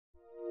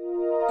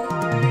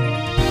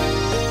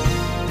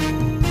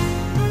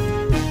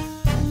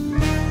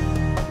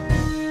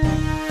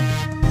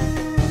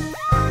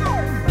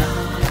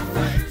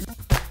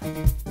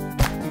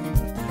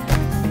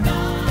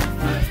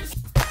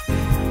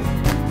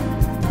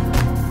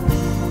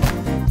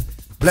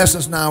Bless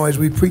us now as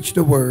we preach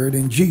the word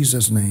in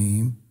Jesus'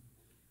 name.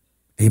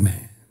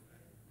 Amen.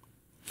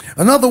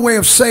 Another way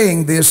of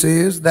saying this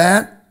is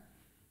that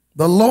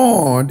the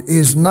Lord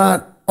is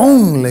not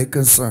only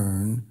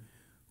concerned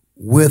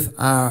with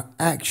our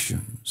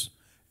actions,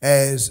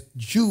 as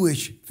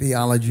Jewish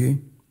theology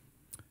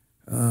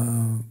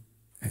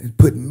has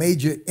put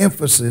major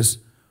emphasis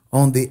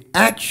on the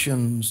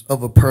actions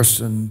of a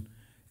person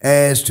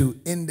as to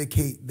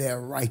indicate their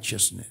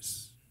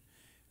righteousness.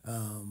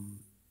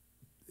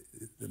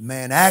 The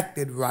man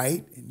acted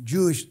right in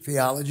Jewish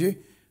theology.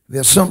 The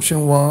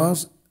assumption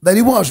was that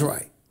he was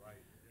right.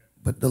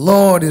 But the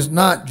Lord is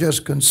not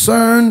just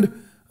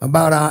concerned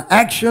about our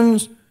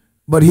actions,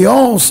 but he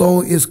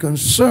also is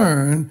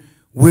concerned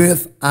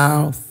with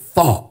our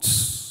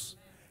thoughts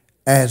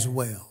as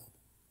well.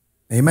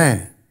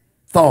 Amen.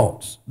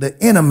 Thoughts, the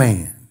inner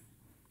man,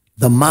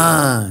 the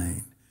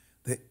mind,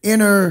 the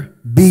inner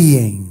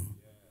being,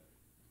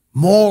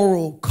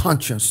 moral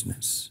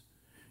consciousness.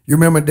 You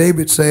remember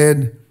David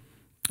said,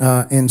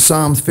 in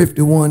Psalms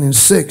 51 and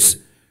 6,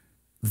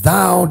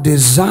 thou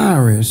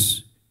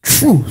desirest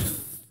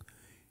truth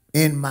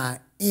in my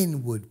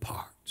inward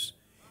parts.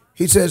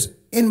 He says,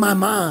 in my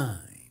mind,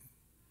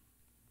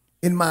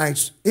 in my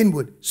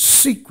inward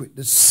secret,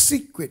 the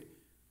secret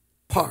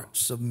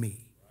parts of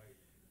me,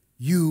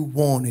 you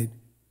wanted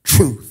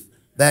truth.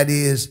 That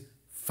is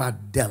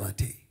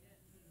fidelity.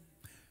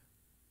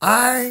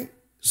 I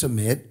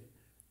submit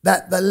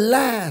that the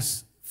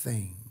last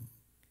thing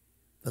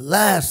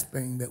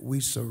that we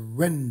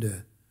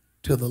surrender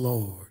to the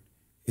Lord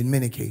in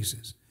many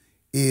cases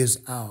is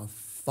our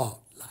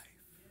thought life.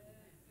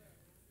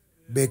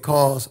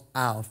 Because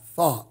our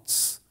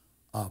thoughts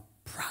are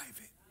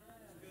private.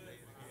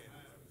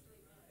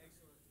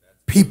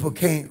 People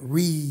can't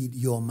read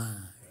your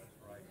mind.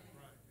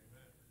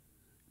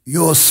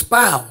 Your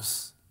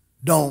spouse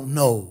don't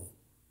know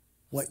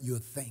what you're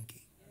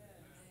thinking.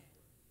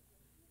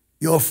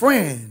 Your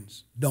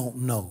friends don't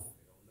know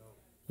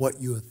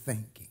what you're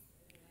thinking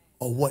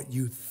or what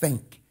you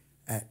think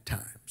at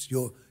times.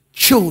 Your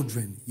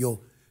children, your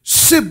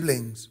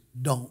siblings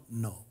don't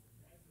know.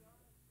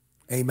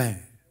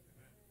 Amen.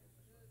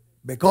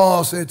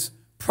 Because it's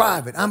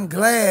private. I'm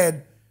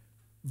glad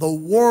the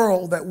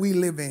world that we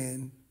live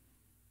in,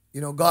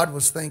 you know, God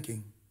was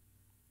thinking.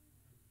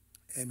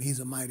 And he's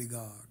a mighty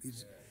God.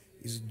 He's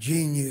a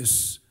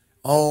genius,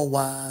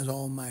 all-wise,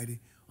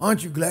 almighty.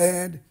 Aren't you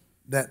glad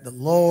that the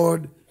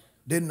Lord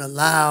didn't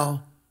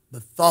allow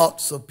the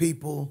thoughts of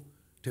people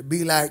to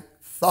be like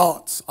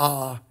thoughts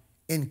are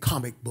in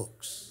comic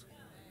books?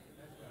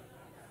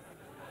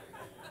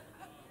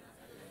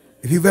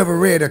 If you've ever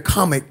read a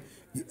comic,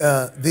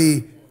 when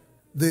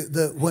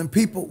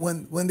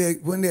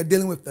they're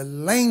dealing with the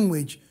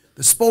language,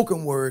 the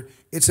spoken word,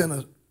 it's in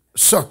a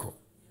circle,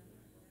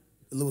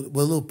 with a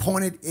little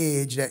pointed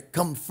edge that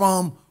comes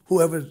from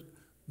whoever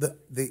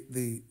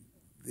the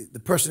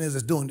person is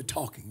that's doing the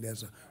talking.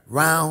 There's a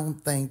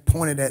round thing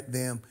pointed at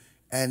them,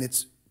 and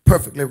it's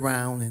perfectly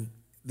round, and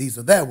these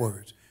are their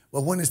words.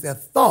 But when it's their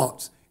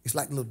thoughts, it's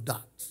like little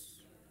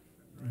dots.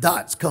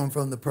 Dots come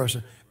from the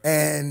person,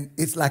 and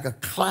it's like a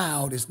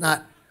cloud. It's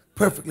not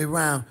perfectly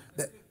round.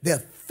 They're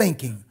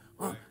thinking.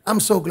 I'm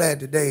so glad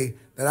today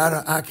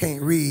that I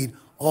can't read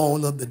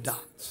all of the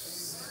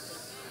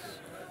dots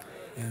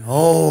and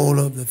all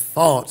of the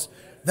thoughts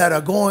that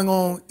are going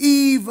on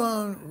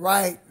even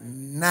right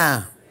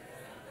now.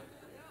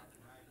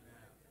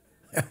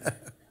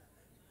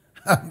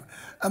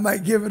 I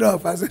might give it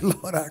up. I said,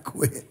 Lord, I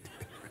quit.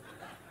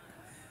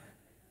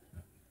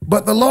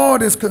 But the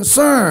Lord is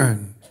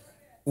concerned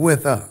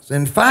with us.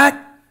 In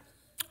fact,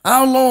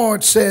 our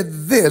Lord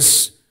said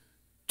this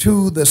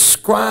to the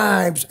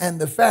scribes and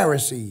the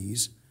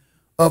Pharisees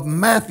of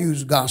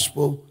Matthew's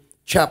Gospel,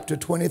 chapter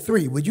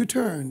 23. Would you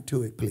turn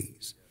to it,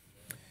 please?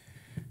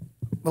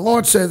 The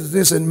Lord says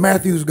this in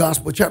Matthew's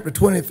Gospel, chapter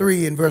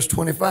 23, and verse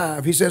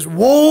 25. He says,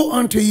 woe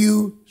unto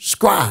you,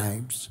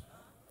 scribes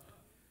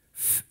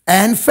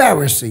and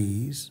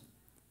Pharisees.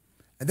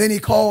 And then he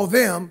called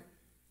them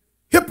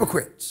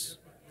hypocrites.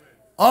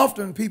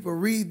 Often people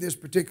read this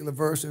particular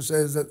verse and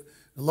says that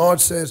the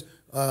Lord says,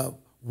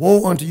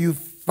 woe unto you,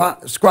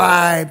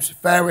 scribes,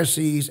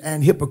 Pharisees,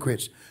 and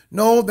hypocrites.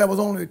 No, there was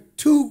only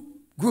two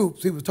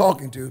groups he was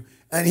talking to,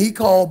 and he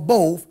called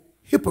both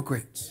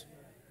hypocrites.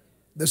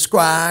 The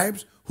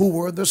scribes, who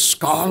were the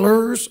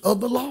scholars of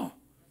the law.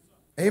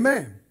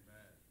 Amen.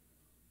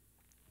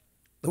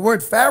 The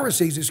word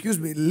Pharisees,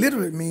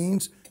 literally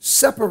means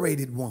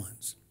separated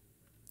ones.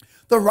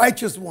 The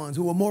righteous ones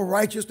who were more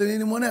righteous than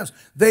anyone else.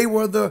 They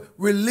were the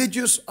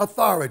religious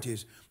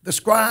authorities. The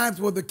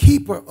scribes were the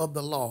keeper of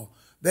the law.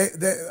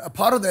 A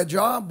part of their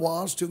job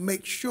was to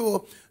make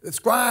sure the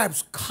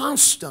scribes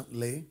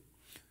constantly,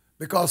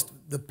 because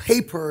the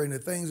paper and the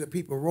things that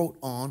people wrote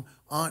on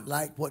aren't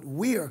like what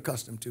we are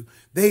accustomed to.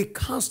 They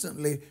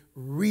constantly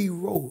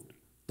rewrote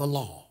the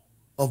law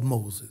of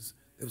Moses.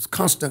 It was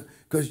constant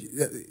because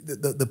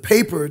the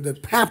paper, the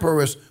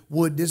papyrus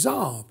would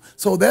dissolve.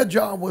 So their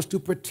job was to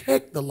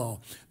protect the law.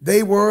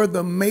 They were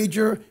the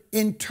major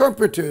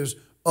interpreters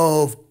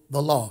of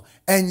the law.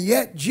 And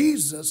yet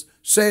Jesus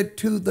said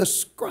to the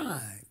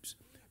scribes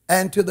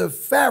and to the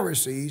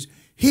Pharisees,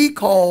 he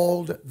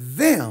called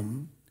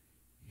them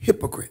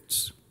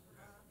hypocrites.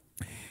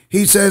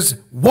 He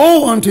says,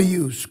 woe unto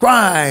you,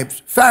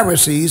 scribes,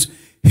 Pharisees,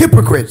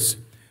 hypocrites!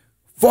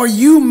 For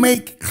you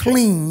make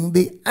clean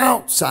the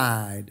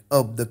outside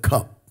of the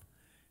cup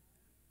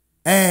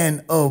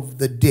and of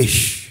the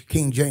dish.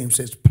 King James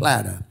says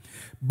platter.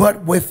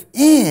 But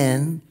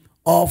within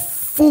are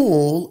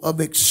full of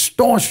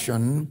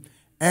extortion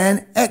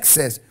and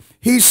excess.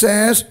 He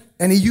says,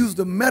 and he used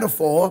the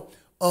metaphor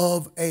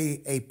of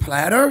a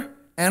platter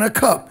and a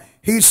cup.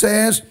 He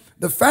says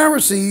the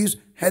Pharisees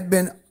had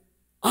been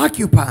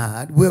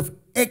occupied with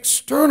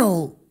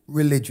external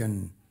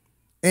religion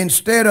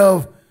instead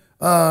of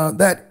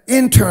that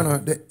internal,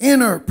 the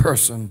inner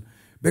person,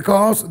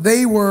 because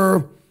they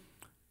were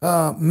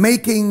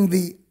making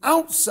the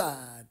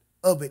outside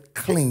of it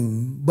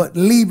clean, but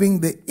leaving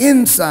the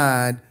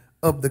inside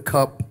of the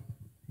cup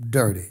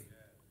dirty.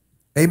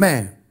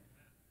 Amen.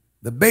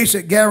 The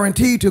basic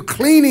guarantee to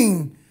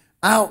cleaning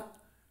out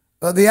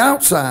the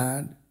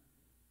outside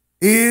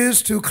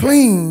is to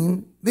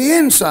clean the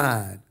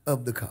inside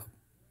of the cup.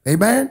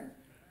 Amen.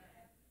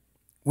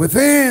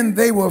 Within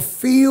they were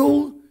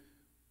filled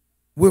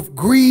with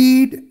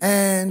greed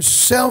and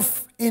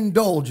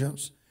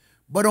self-indulgence,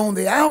 but on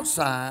the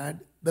outside,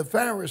 the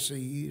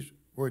Pharisees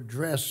were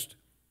dressed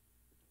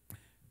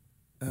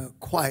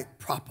quite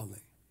properly.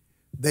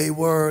 They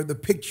were the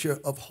picture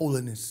of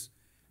holiness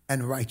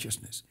and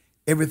righteousness.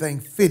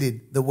 Everything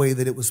fitted the way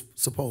that it was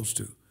supposed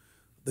to.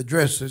 The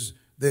dresses,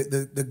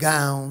 the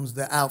gowns,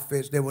 the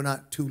outfits, they were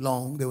not too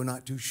long, they were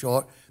not too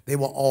short. They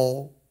were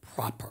all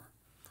proper.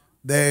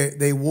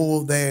 They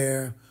wore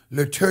their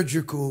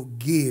liturgical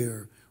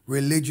gear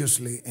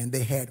religiously, and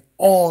they had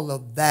all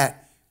of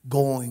that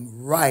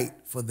going right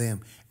for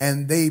them.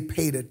 And they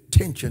paid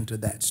attention to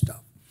that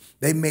stuff.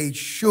 They made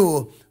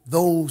sure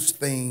those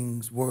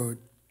things were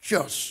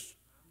just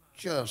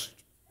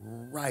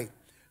right.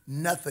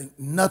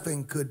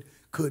 Nothing could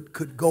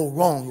go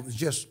wrong. It was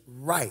just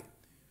right.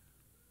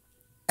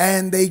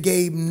 And they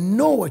gave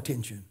no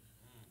attention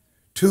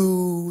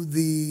to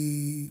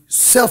the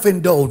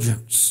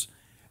self-indulgence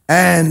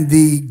and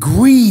the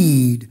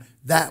greed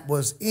that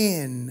was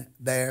in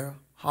their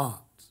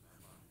hearts.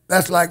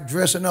 That's like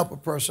dressing up a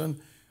person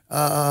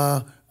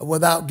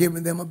without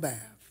giving them a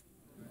bath.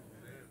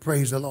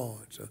 Praise the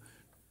Lord. So,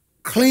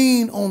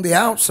 clean on the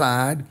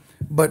outside,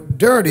 but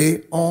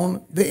dirty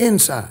on the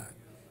inside.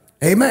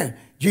 Amen.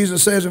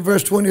 Jesus says in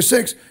verse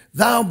 26,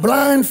 thou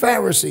blind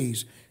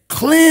Pharisees,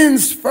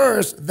 cleanse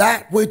first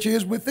that which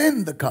is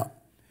within the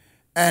cup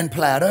and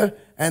platter,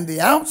 and the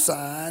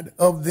outside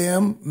of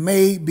them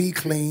may be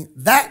clean,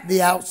 that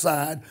the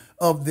outside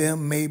of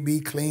them may be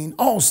clean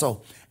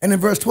also. And in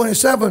verse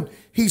 27,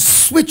 he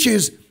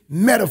switches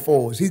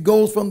metaphors. He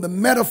goes from the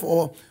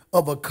metaphor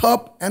of a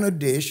cup and a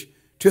dish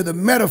to the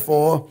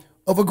metaphor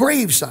of a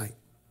gravesite.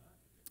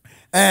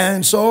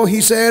 And so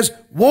he says,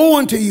 woe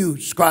unto you,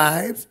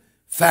 scribes,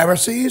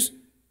 Pharisees,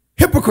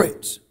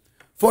 hypocrites,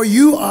 for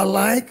you are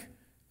like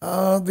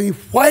the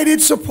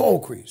whited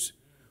sepulchres,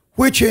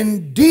 which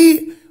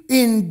indeed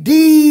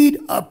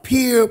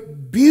appear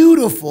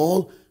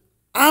beautiful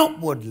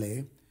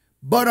outwardly,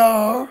 but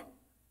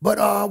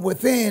are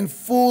within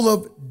full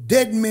of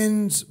dead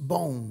men's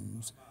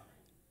bones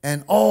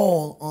and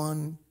all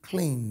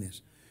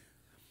uncleanness.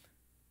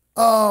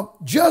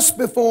 Just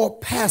before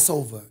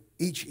Passover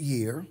each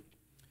year,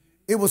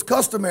 it was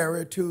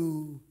customary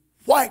to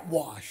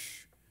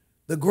whitewash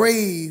the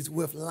graves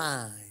with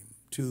lime,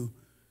 to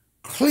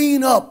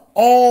clean up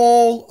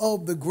all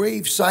of the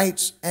grave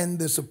sites and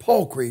the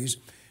sepulchres.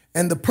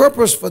 And the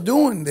purpose for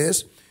doing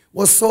this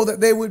was so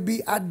that they would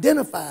be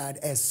identified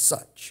as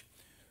such.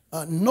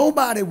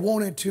 Nobody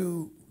wanted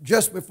to,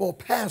 just before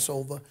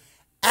Passover,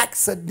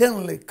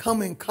 accidentally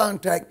come in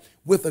contact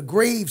with a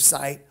grave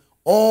site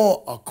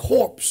or a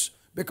corpse,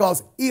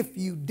 because if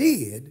you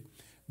did,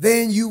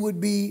 then you would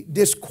be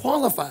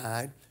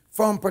disqualified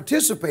from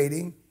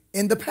participating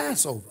in the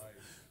Passover.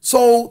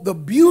 So the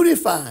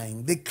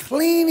beautifying, the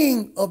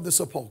cleaning of the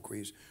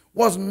sepulchres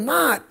was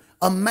not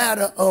a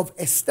matter of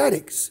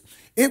aesthetics.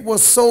 It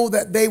was so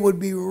that they would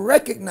be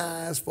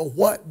recognized for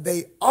what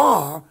they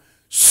are,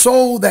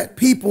 so that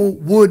people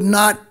would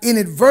not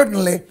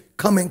inadvertently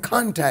come in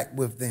contact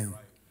with them.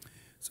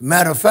 As a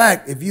matter of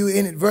fact, if you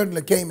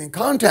inadvertently came in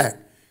contact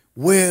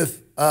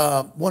with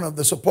one of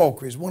the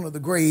sepulchres, one of the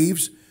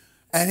graves,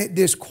 and it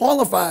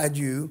disqualified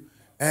you,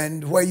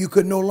 and where you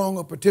could no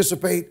longer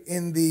participate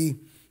in the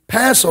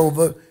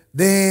Passover,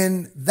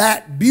 then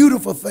that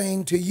beautiful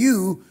thing to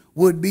you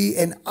would be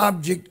an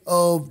object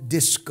of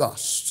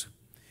disgust.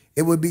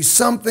 It would be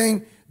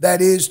something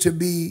that is to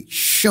be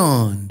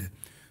shunned.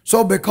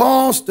 So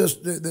because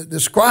the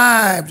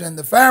scribes and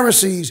the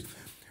Pharisees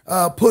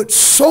put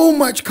so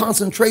much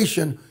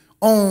concentration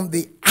on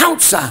the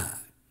outside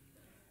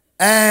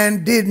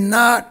and did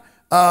not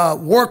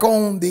work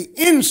on the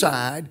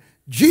inside,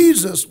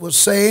 Jesus was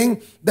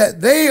saying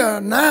that they are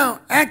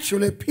now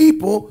actually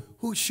people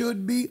who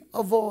should be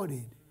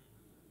avoided.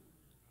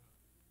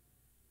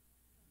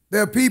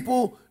 They're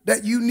people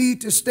that you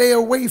need to stay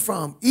away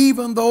from,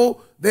 even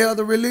though they are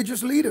the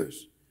religious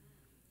leaders,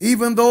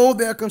 even though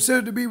they're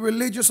considered to be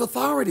religious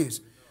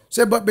authorities.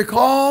 Said, but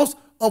because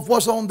of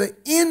what's on the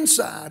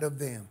inside of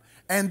them,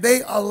 and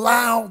they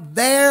allow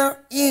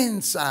their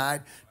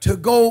inside to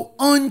go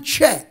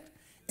unchecked,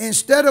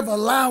 instead of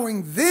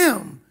allowing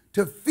them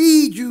to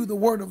feed you the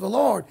word of the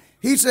Lord,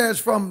 he says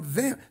from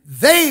them,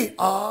 they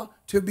are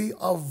to be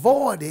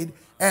avoided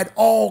at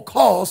all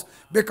costs,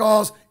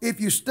 because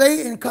if you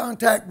stay in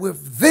contact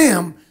with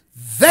them,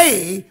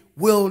 they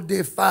will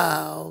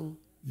defile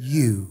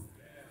you.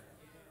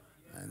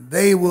 And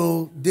they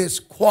will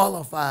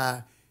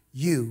disqualify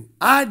you.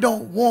 I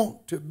don't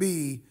want to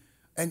be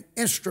an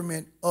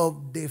instrument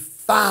of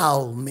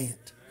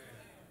defilement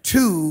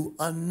to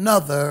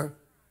another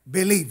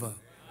believer.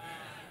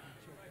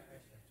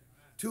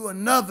 To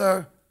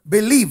another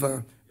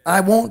believer,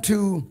 I want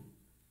to,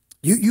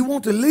 you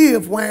want to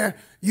live where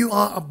you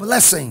are a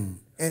blessing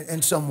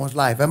in someone's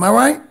life. Am I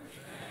right?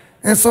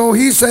 And so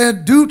he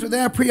said, due to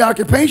their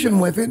preoccupation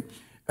with it,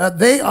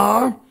 they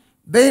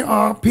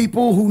are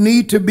people who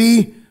need to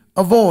be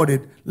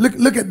avoided.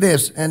 Look at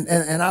this,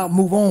 and I'll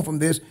move on from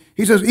this.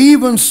 He says,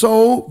 even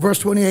so, verse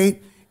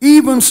 28,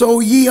 even so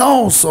ye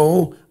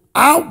also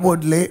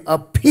outwardly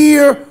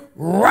appear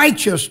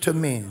righteous to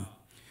men,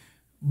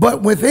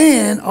 but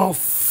within are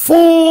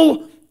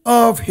full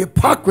of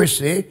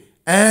hypocrisy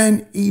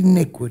and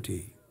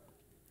iniquity.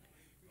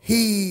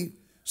 He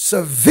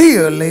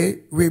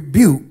severely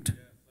rebuked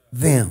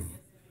them.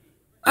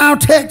 Our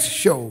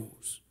text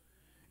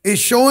is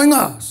showing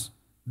us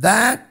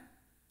that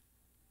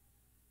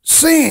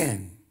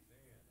sin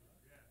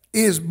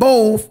is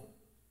both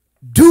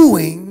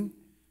doing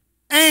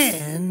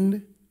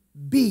and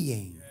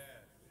being.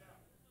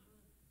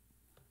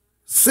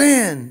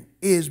 Sin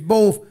is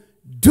both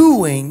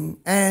doing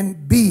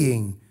and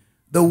being.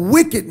 The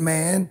wicked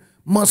man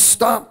must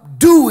stop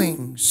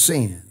doing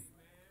sin.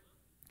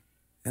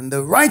 And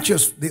the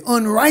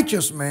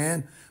unrighteous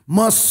man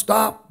must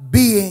stop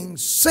being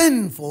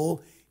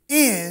sinful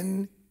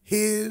in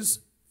his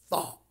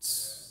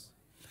thoughts.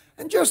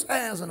 And just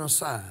as an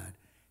aside,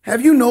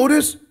 have you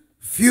noticed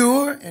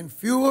fewer and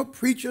fewer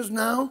preachers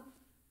now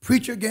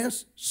preach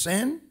against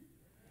sin?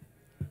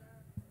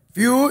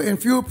 Fewer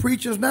and fewer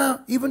preachers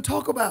now even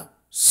talk about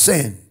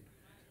sin.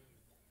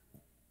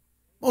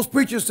 Most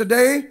preachers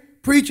today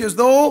preach as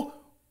though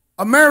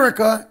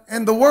America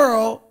and the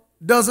world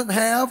doesn't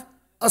have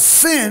a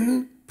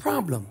sin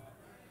problem.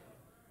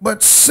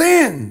 But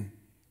sin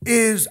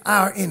is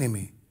our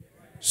enemy.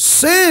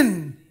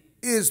 Sin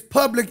is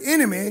public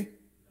enemy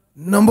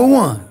number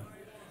one.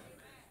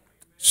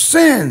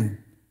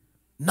 Sin,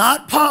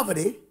 not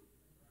poverty,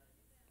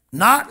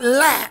 not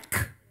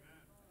lack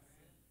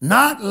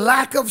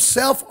of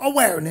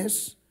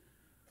self-awareness,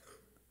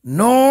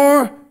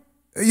 nor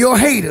your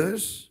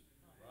haters.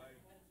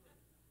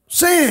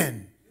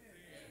 Sin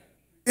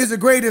is the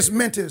greatest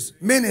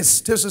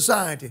menace to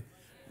society.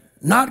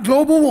 Not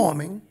global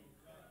warming,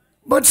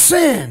 but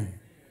sin.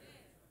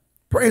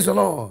 Praise the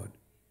Lord.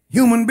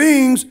 Human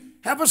beings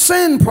have a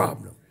sin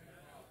problem.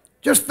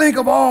 Just think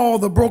of all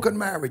the broken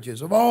marriages,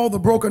 the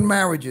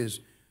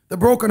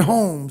broken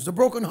homes, the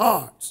broken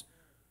hearts,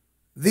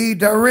 the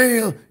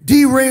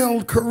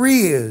derailed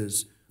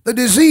careers, the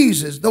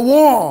diseases, the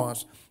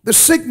wars, the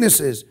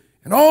sicknesses,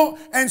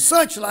 and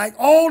such like,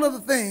 all of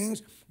the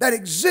things that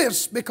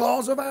exist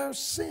because of our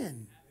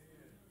sin.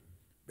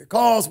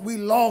 Because we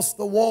lost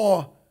the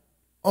war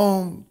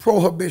on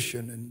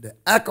prohibition and the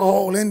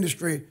alcohol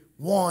industry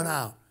won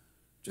out.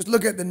 Just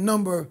look at the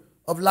number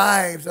of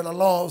lives that are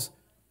lost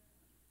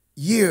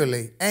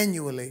yearly,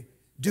 annually,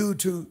 due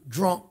to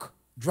drunk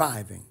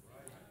driving.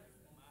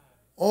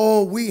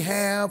 Oh, we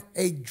have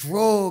a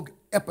drug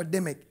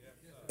epidemic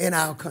in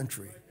our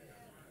country.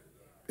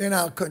 In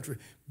our country.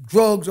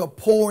 Drugs are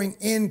pouring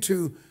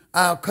into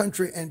our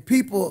country and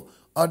people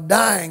are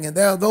dying. And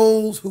there are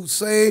those who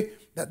say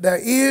that there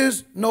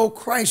is no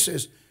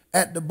crisis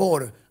at the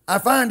border. I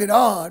find it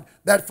odd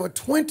that for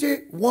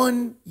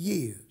 21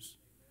 years,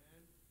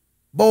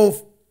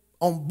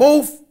 on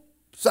both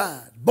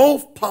sides,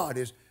 both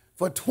parties,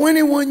 for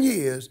 21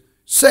 years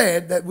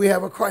said that we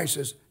have a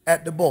crisis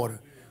at the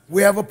border.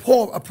 We have a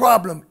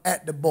problem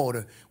at the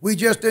border. We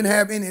just didn't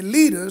have any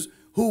leaders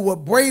who were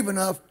brave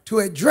enough to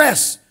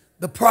address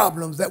the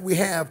problems that we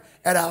have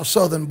at our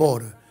southern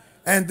border.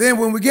 And then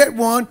when we get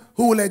one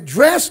who will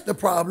address the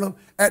problem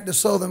at the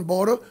southern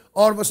border,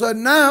 all of a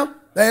sudden now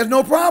there's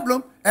no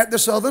problem at the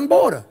southern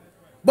border.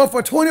 But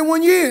for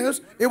 21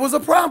 years, it was a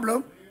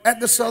problem at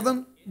the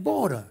southern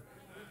border.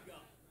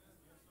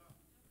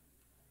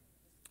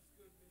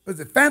 Was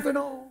it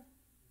fentanyl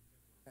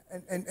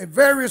and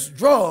various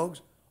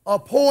drugs are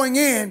pouring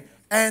in,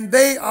 and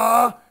they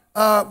are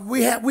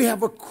we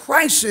have a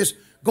crisis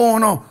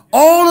going on.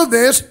 All of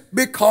this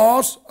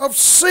because of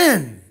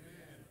sin.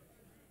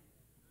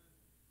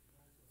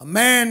 A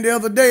man the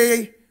other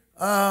day,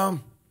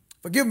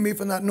 forgive me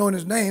for not knowing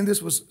his name,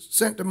 this was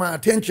sent to my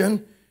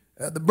attention.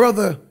 The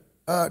brother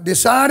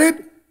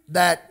decided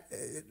that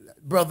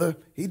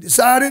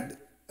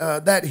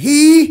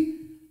he,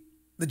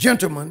 the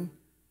gentleman,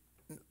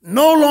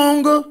 no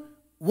longer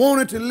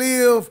wanted to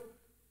live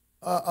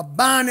a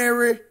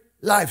binary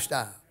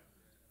lifestyle.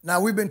 Now,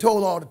 we've been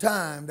told all the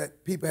time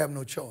that people have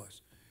no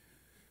choice.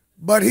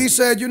 But he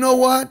said, you know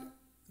what?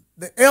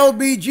 The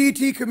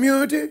LBGT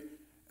community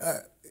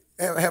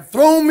have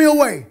thrown me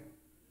away.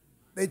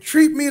 They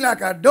treat me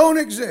like I don't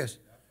exist.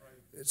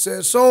 It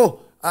says,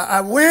 so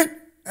I went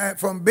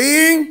from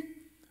being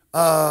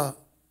a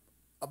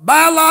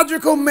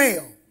biological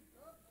male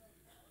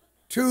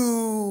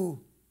to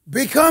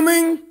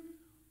becoming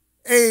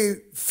a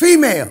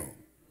female.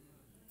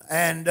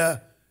 And I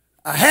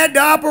had the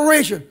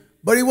operation,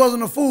 but he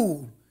wasn't a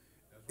fool.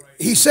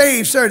 He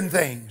saved certain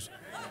things.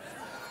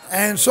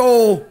 And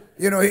so,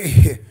 you know,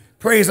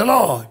 praise the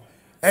Lord.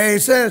 And he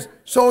says,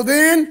 so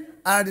then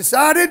I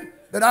decided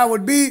that I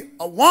would be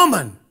a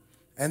woman.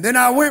 And then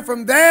I went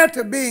from there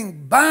to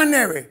being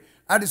binary.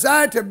 I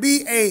decided to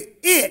be a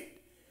it.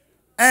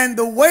 And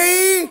the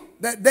way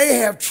that they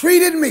have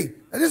treated me,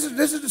 and this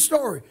is the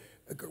story.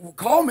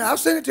 Call me, I'll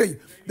send it to you.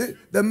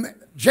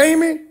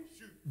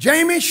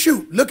 Jamie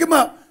Shute, look him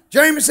up.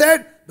 Jamie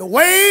said, the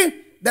way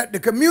that the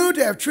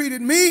community have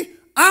treated me,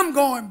 I'm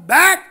going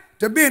back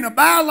to being a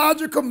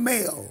biological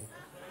male.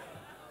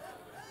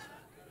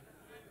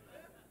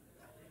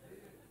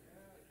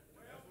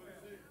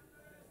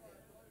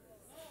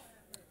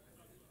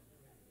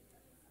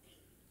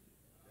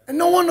 And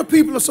no wonder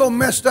people are so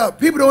messed up.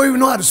 People don't even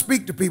know how to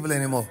speak to people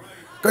anymore.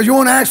 Because you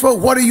want to ask for,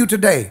 what are you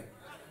today?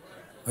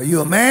 Are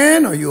you a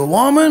man? Are you a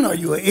woman? Are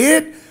you a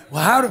it?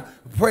 Well,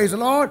 praise the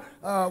Lord.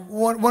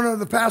 One of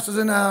the pastors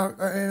in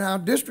our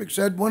district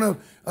said one of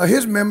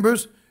his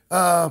members,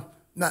 now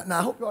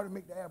I hope you ought to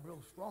make the air a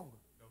little stronger.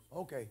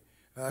 Okay.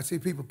 I see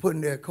people putting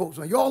their coats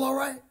on. You all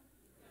right?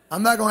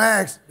 I'm not going to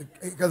ask,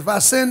 because if I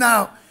send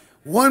out,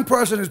 one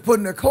person is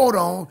putting their coat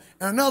on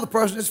and another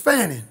person is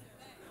fanning.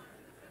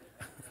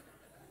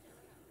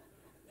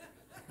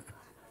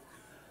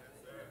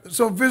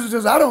 So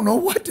visitors, I don't know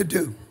what to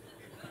do.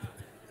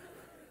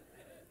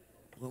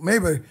 Well,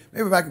 maybe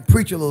if I can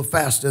preach a little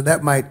faster,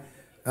 that might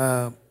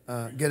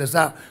get us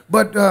out.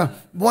 But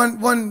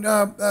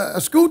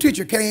a school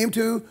teacher came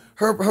to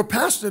her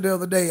pastor the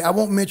other day. I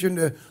won't mention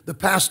the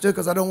pastor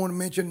because I don't want to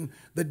mention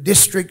the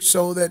district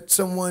so that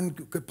someone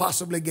could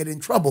possibly get in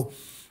trouble.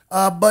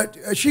 But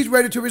she's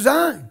ready to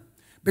resign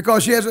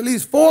because she has at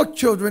least 4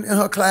 children in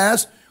her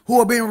class who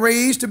are being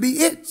raised to be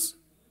its.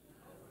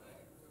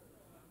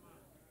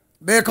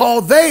 They're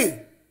called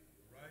they.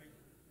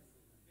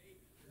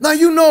 Now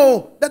you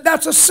know that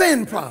that's a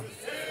sin problem.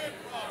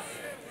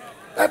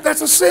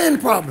 That's a sin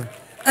problem.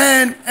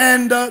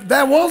 And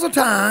there was a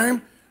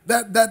time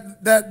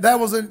that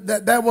was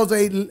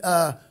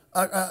a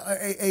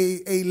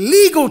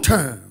legal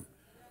term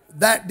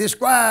that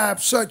described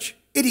such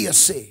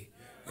idiocy.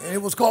 And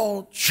it was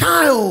called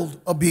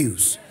child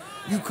abuse.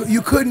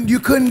 You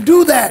couldn't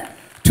do that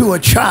to a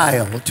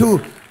child,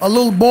 to a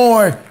little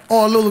boy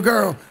or a little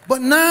girl.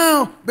 But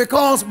now,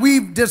 because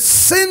we've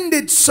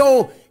descended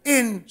so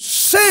in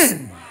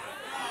sin,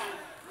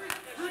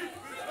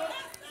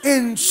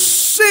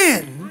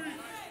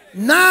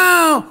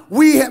 now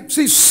we have,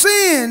 see,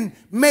 sin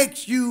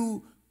makes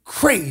you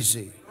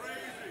crazy.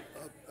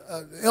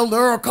 Elder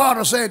Earl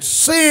Carter said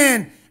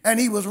sin, and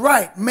he was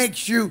right,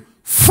 makes you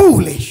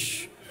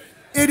foolish.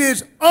 It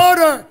is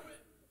utter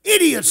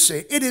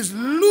idiocy. It is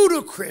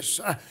ludicrous.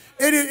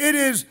 It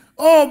is,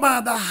 oh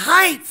my, the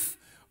height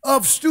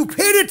of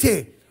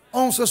stupidity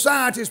on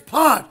society's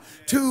part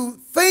to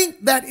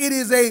think that it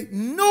is a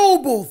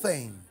noble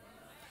thing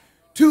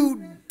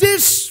to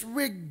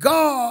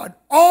disregard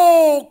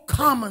all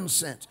common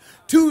sense,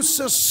 to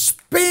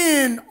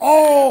suspend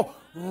all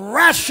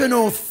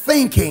rational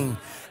thinking,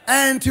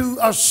 and to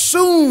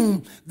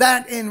assume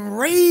that in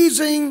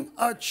raising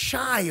a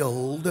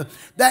child,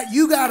 that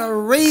you got to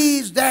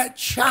raise that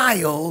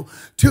child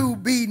to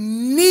be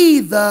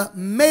neither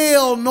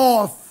male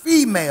nor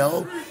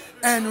female,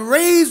 and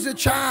raise the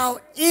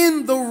child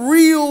in the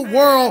real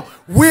world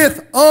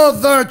with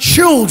other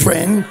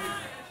children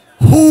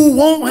who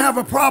won't have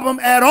a problem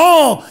at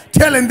all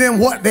telling them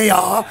what they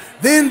are.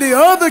 Then the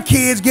other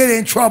kids get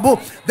in trouble.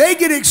 They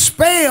get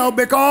expelled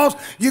because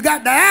you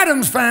got the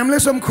Addams family,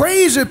 some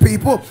crazy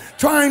people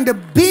trying to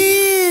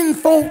bend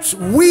folks'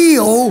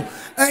 will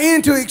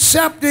into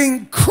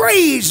accepting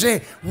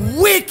crazy,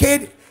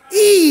 wicked,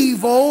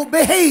 evil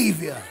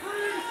behavior.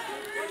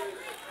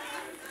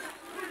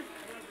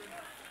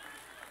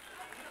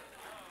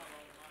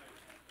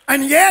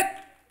 And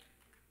yet,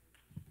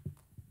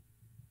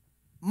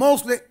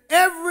 mostly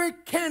every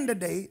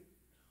candidate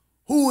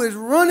who is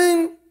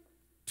running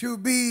to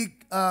be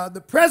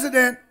the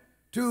president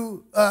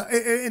to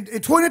in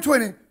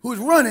 2020 who's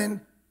running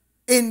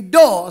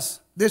endorse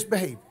this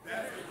behavior.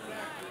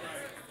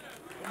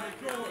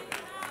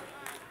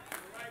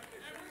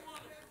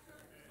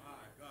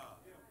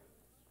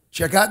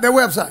 Check out their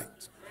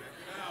websites.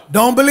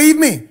 Don't believe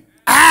me?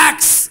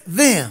 Ask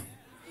them.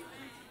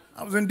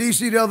 I was in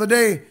D.C. the other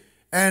day,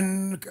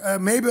 and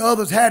maybe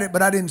others had it,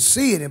 but I didn't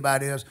see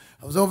anybody else.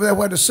 I was over there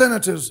where the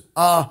senators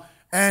are,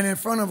 and in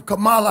front of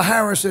Kamala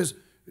Harris's,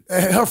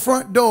 her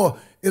front door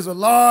is a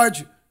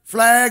large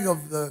flag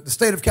of the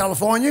state of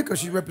California, because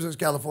she represents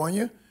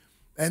California.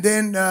 And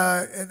then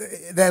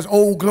there's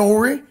Old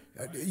Glory,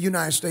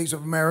 United States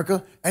of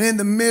America. And in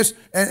the midst,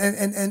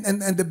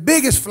 and the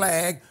biggest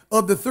flag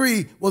of the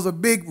three was a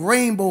big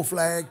rainbow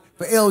flag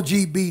for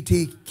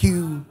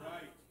LGBTQ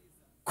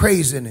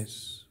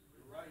craziness.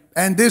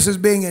 And this is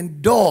being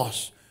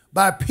endorsed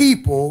by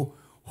people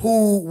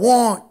who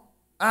want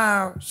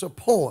our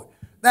support.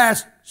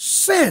 That's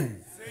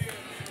sin.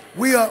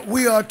 We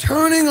are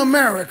turning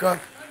America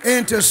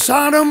into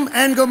Sodom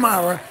and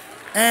Gomorrah.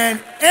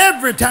 And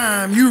every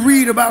time you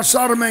read about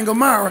Sodom and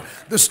Gomorrah,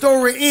 the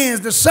story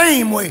ends the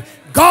same way.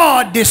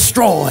 God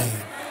destroyed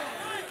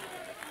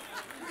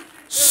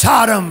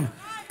Sodom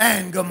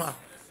and Gomorrah.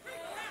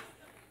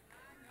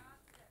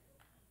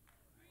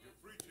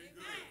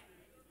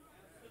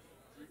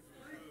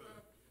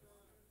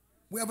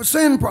 We have a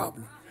sin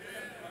problem.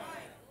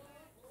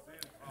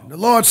 And the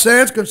Lord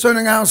says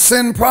concerning our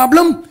sin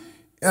problem,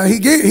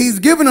 He's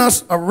given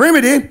us a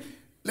remedy.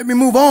 Let me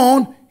move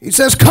on. He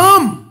says,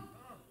 come.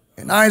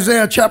 In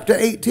Isaiah chapter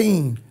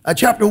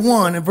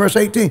 1 and verse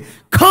 18,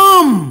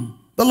 come,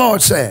 the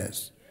Lord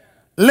says,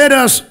 let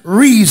us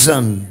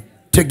reason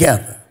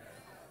together,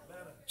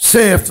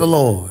 saith the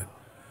Lord.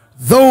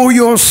 Though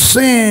your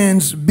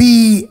sins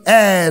be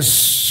as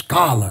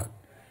scarlet,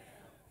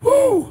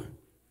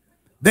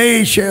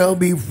 they shall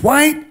be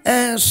white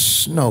as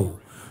snow.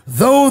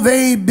 Though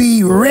they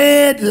be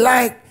red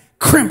like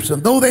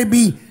crimson, though they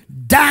be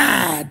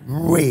dyed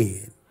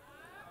red,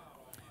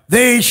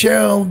 they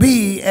shall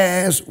be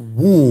as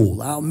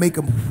wool. I'll make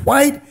them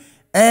white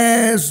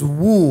as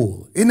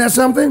wool. Isn't that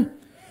something?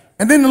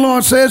 And then the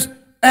Lord says,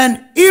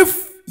 and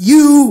if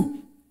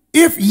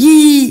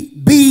ye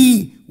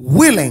be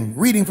willing,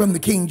 reading from the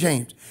King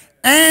James,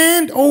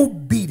 and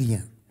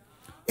obedient.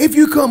 If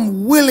you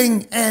come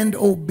willing and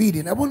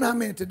obedient. I wonder how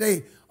many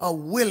today are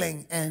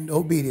willing and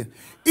obedient.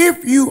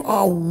 If you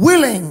are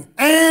willing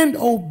and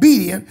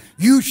obedient,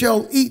 you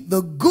shall eat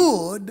the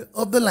good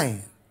of the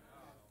land.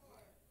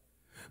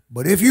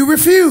 But if you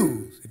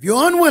refuse, if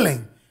you're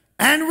unwilling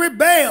and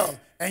rebel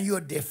and you're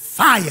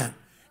defiant,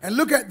 and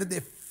look at the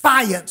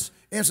defiance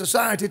in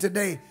society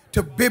today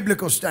to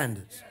biblical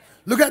standards.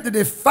 Look at the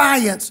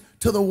defiance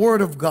to the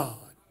Word of God.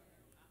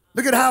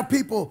 Look at how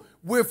people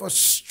with a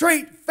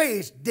straight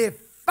face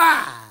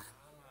defy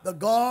the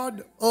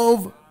God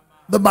of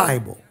the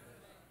Bible.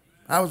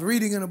 I was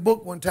reading in a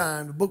book one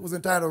time. The book was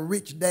entitled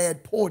Rich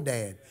Dad, Poor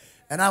Dad.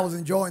 And I was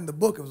enjoying the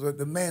book. It was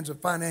The Man's a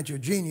Financial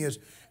Genius.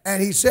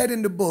 And he said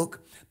in the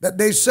book that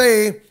they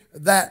say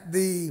that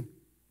the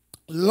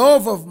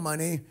love of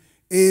money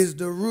is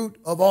the root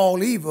of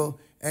all evil.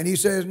 And he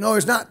says, no,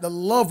 it's not the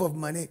love of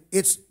money,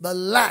 it's the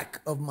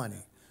lack of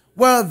money.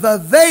 Well,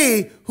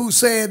 they who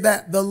said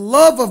that the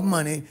love of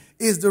money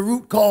is the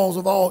root cause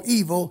of all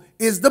evil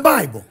is the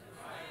Bible.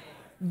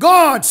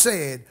 God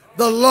said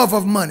the love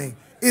of money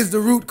is the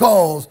root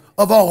cause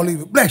of all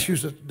evil. Bless you,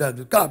 Sister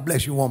Douglas. God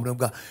bless you, woman of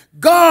God.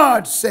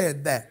 God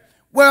said that.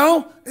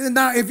 Well,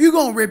 now if you're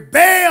going to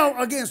rebel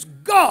against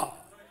God,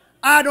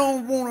 I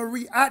don't want to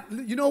read.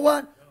 You know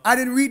what? I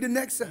didn't read the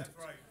next sentence.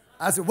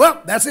 I said,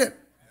 well, that's it.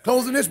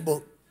 Closing this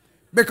book.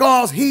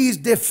 Because he's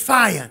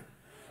defiant.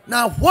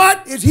 Now,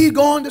 what is he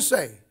going to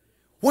say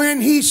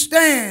when he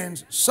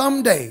stands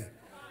someday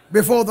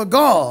before the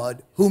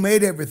God who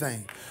made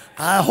everything?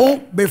 I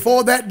hope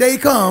before that day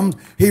comes,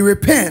 he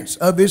repents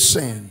of his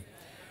sin.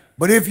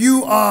 But if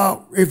you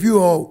are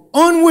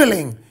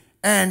unwilling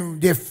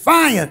and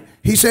defiant,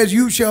 he says,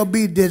 you shall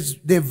be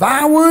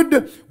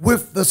devoured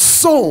with the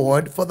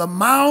sword, for the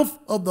mouth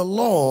of the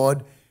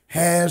Lord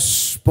has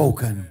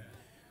spoken.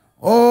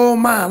 Oh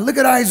my, look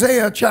at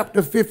Isaiah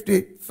chapter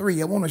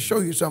 53. I want to show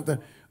you something,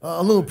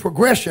 a little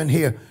progression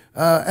here.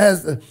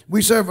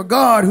 We serve a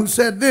God who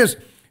said this.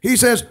 He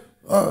says,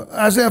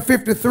 Isaiah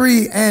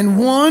 53 and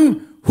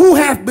 1, who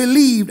hath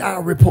believed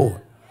our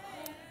report?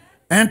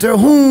 And to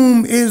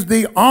whom is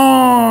the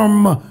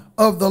arm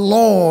of the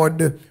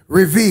Lord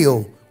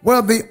revealed?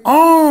 Well, the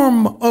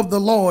arm of the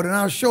Lord, and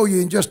I'll show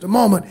you in just a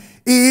moment,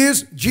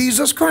 is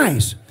Jesus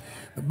Christ.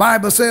 The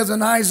Bible says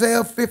in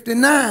Isaiah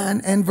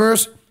 59 and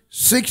verse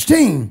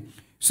 16,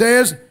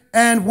 says,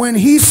 and when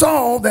he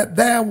saw that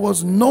there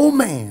was no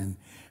man,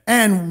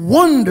 and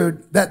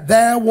wondered that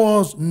there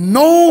was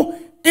no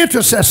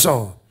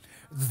intercessor,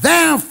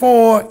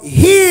 therefore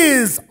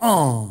his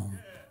arm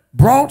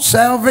brought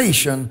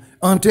salvation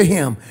unto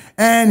him,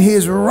 and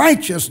his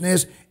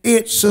righteousness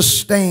it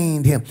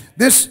sustained him.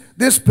 This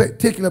this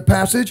particular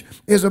passage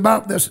is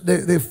about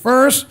the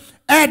first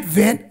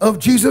advent of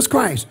Jesus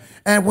Christ.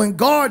 And when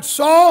God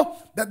saw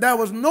that there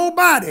was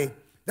nobody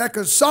that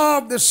could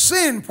solve the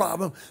sin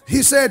problem,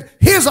 he said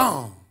his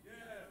arm,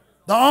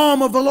 the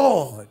arm of the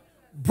Lord,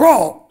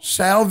 brought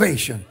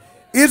salvation.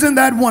 Isn't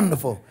that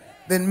wonderful?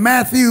 Then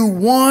Matthew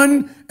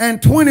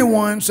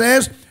 1:21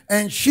 says,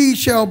 and she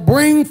shall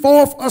bring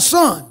forth a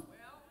son,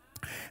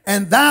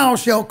 and thou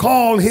shalt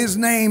call his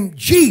name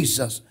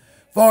Jesus,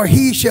 for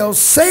he shall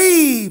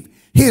save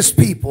his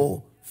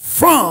people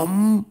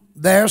from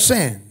their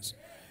sins.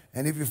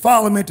 And if you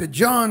follow me to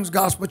John's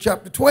Gospel,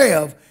 chapter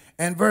 12,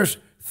 and verse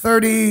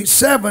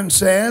 37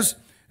 says,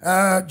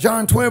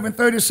 John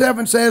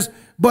 12:37 says,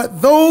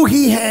 but though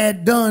he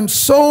had done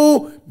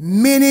so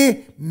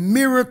many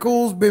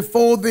miracles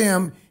before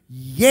them,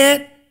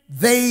 yet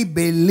they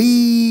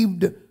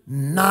believed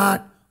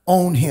not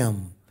on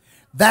him,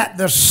 that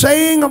the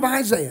saying of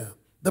Isaiah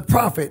the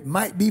prophet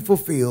might be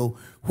fulfilled,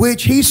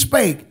 which he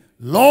spake,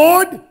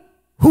 Lord,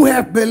 who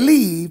hath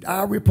believed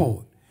our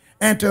report,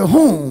 and to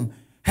whom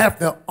hath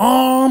the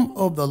arm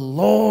of the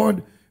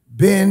Lord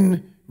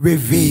been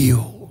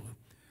revealed.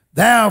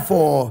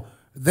 Therefore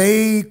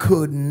they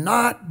could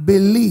not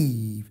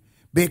believe,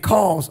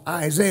 because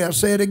Isaiah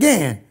said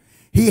again,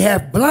 he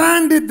hath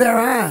blinded their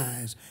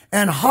eyes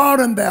and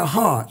hardened their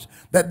hearts,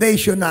 that they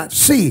should not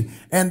see,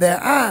 and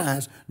their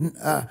eyes,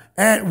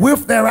 and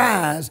with their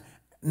eyes,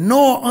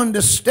 nor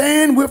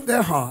understand with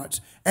their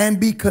hearts, and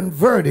be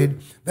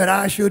converted, that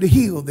I should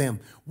heal them.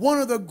 One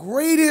of the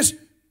greatest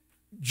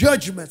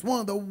judgments,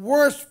 one of the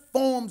worst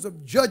forms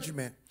of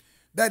judgment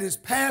that is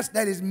passed,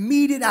 that is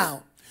meted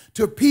out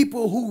to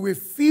people who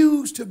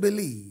refuse to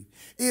believe,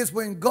 is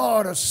when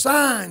God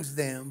assigns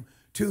them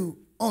to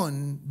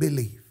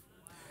unbelief.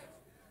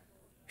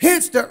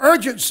 Hence the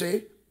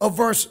urgency of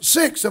verse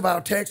 6 of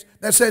our text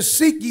that says,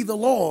 seek ye the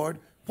Lord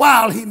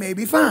while he may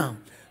be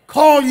found.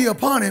 Call ye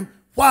upon him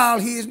while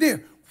he is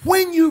near.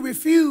 When you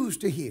refuse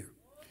to hear,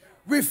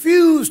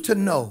 refuse to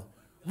know,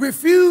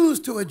 refuse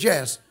to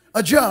adjust,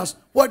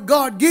 what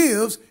God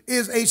gives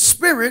is a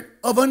spirit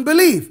of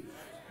unbelief.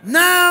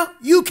 Now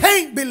you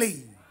can't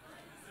believe.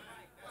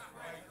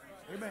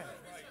 Amen.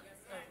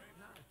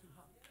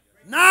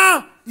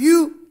 Now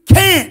you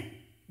can't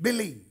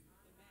believe.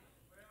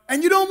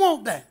 And you don't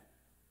want that.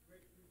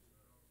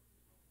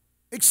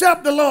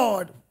 Accept the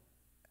Lord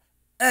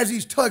as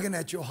he's tugging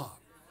at your heart.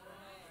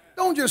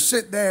 Don't just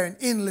sit there and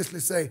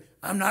endlessly say,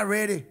 I'm not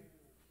ready.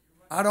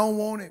 I don't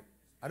want it.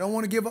 I don't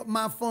want to give up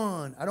my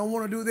fun. I don't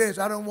want to do this.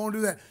 I don't want to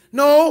do that.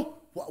 No,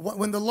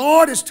 when the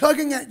Lord is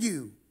tugging at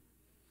you,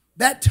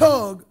 that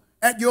tug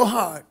at your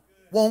heart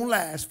won't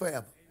last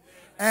forever.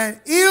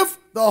 And if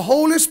the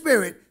Holy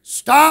Spirit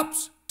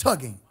stops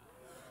tugging,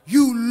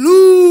 you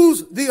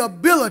lose the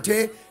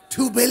ability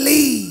to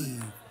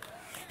believe.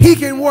 He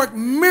can work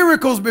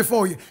miracles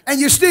before you, and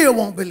you still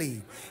won't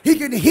believe. He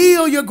can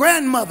heal your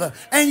grandmother,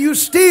 and you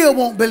still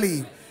won't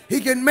believe.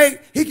 He can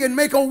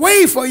make a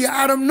way for you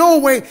out of no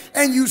way,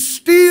 and you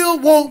still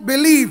won't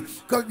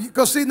believe.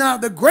 Because see, now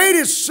the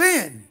greatest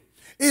sin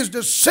is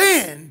the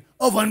sin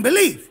of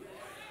unbelief.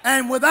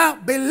 And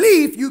without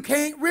belief, you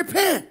can't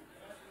repent.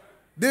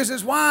 This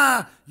is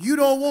why you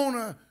don't want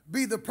to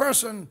be the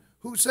person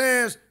who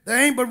says, there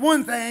ain't but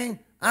one thing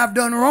I've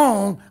done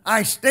wrong.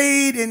 I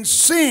stayed in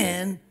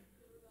sin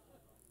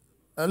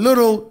a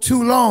little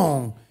too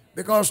long,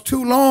 because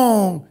too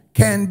long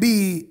can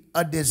be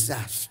a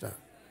disaster.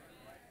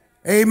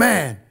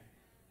 Amen.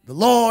 The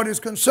Lord is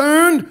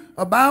concerned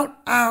about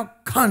our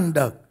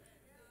conduct.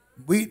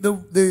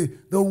 The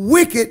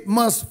wicked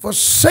must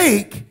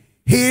forsake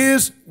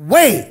his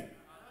way.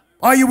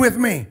 Are you with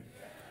me?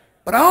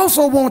 But I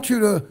also want you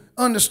to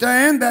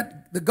understand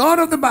that the God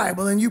of the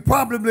Bible, and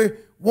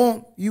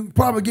will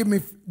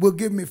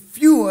give me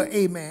fewer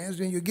amens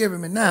than you're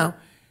giving me now,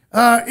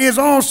 is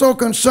also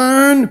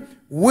concerned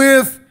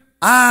with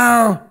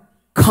our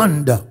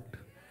conduct.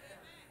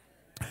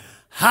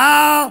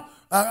 How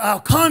our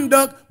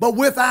conduct, but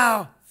with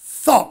our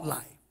thought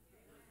life.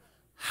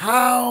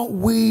 How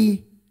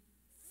we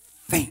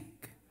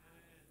think.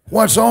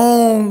 What's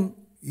on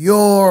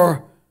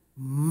your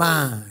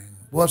mind?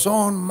 What's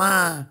on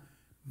my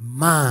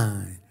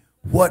mind?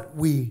 What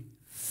we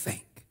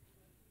think.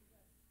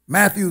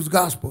 Matthew's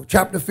Gospel,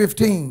 chapter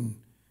 15,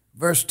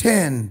 verse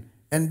 10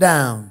 and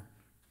down.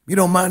 You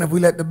don't mind if we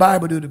let the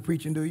Bible do the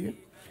preaching, do you?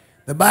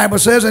 The Bible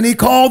says, and he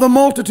called the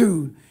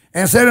multitude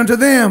and said unto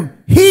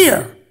them,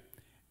 hear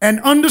and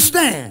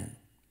understand,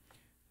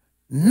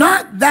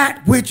 not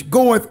that which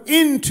goeth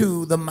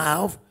into the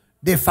mouth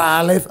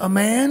defileth a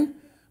man,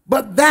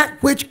 but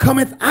that which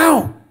cometh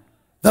out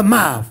the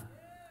mouth,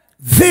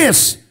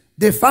 this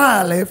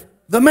defileth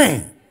the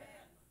man.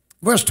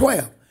 Verse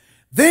 12,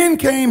 then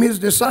came his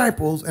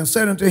disciples and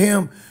said unto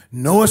him,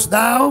 knowest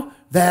thou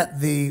that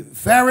the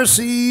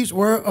Pharisees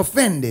were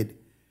offended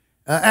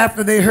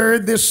after they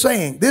heard this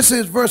saying? This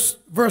is verse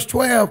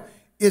 12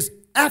 is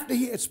after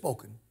he had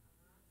spoken.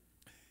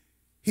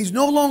 He's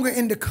no longer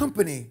in the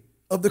company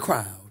of the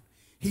crowd.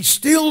 He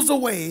steals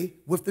away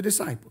with the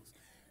disciples.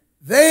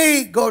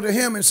 they go to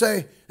him and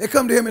say, they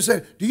come to him and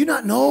say, do you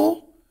not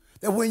know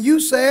that when you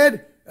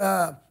said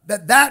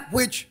that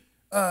which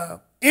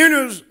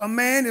enters a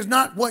man is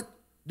not what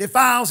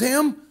defiles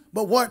him,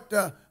 but what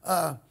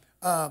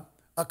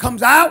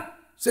comes out?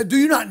 Said, do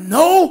you not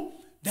know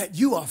that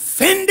you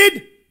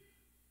offended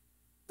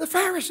the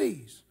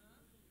Pharisees?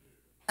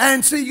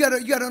 And see, you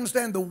gotta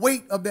understand the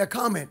weight of their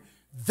comment.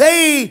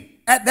 They,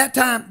 at that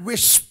time,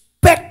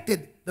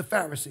 respected the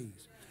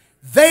Pharisees.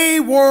 They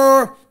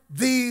were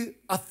the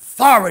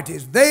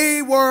authorities.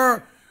 They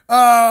were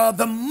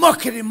the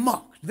muckety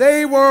muck.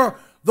 They were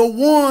the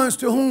ones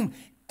to whom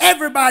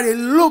everybody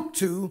looked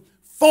to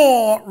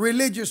for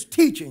religious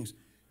teachings.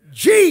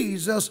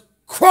 Jesus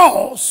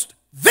crossed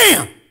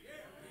them.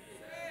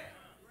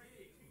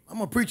 I'm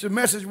going to preach a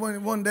message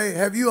one day.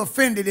 Have you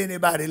offended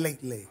anybody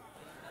lately?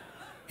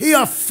 He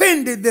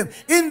offended them.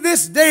 In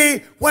this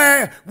day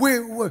where we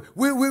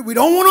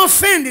don't want to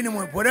offend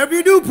anyone. Whatever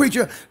you do,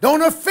 preacher,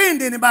 don't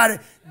offend anybody.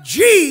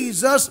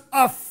 Jesus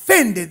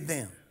offended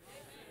them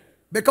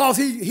because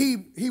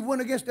he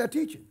went against their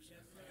teachings.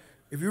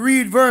 If you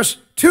read verse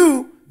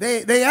 2,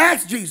 they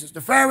asked Jesus,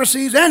 the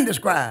Pharisees and the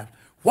scribes,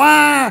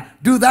 why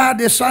do thy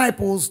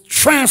disciples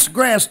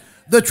transgress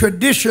the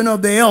tradition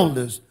of the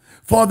elders?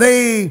 For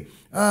they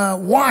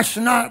wash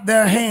not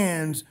their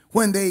hands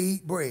when they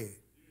eat bread.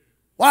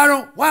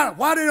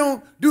 Why they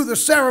don't do the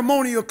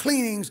ceremonial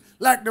cleanings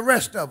like the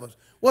rest of us?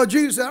 Well,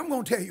 Jesus said, I'm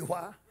going to tell you why.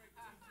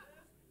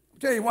 I'll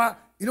tell you why.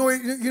 You know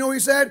what he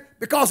said?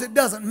 Because it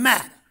doesn't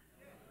matter.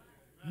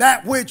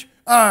 That which,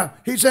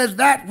 he says,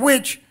 that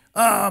which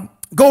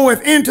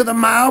goeth into the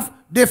mouth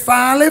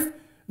defileth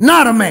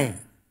not a man,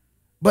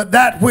 but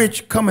that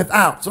which cometh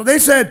out. So they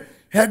said,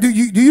 do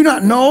you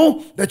not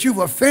know that you've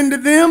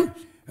offended them?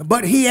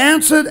 But he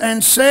answered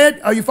and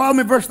said, are you following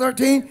me? Verse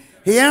 13.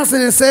 He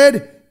answered and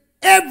said,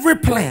 every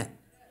plant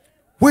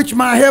which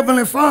my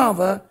heavenly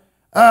Father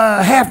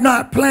hath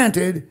not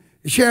planted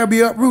shall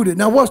be uprooted.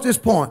 Now, what's this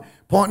point?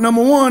 Point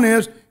number one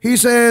is, he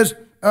says,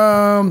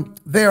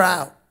 they're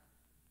out.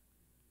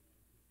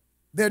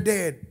 They're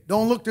dead.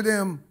 Don't look to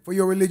them for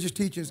your religious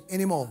teachings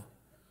anymore.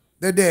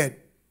 They're dead.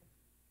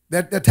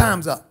 Their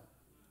time's up.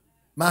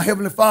 My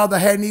heavenly Father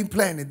hadn't even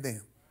planted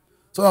them.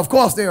 So, of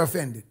course, they're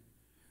offended.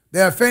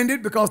 They're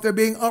offended because they're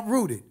being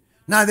uprooted.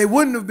 Now, they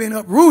wouldn't have been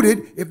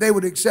uprooted if they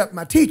would accept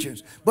my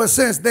teachings. But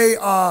since they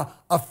are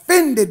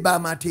offended by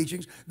my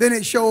teachings, then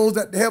it shows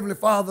that the Heavenly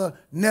Father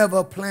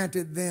never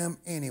planted them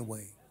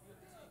anyway.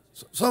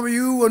 So some of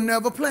you were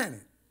never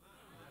planted.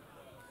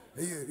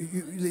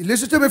 You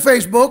listen to me,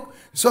 Facebook.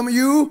 Some of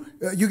you,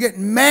 you get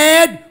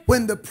mad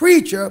when the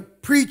preacher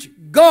preach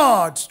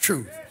God's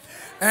truth.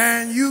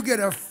 And you get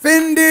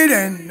offended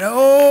and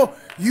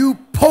you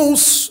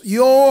post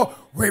your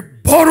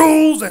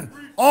rebuttals and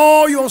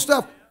all your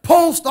stuff.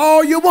 Post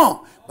all you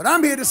want. But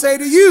I'm here to say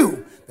to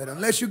you that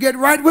unless you get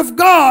right with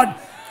God,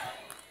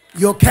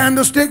 your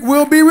candlestick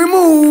will be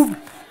removed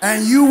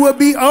and you will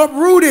be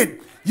uprooted.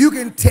 You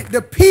can take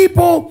the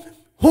people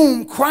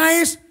whom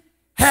Christ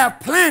have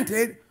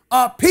planted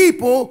are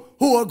people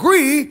who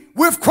agree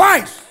with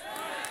Christ.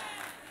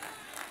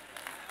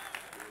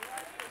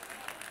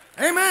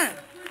 Amen.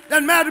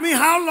 Doesn't matter to me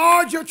how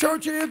large your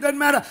church is. Doesn't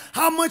matter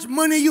how much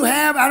money you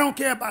have. I don't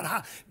care about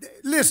how.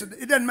 Listen,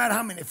 it doesn't matter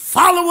how many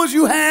followers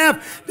you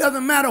have.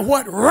 Doesn't matter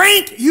what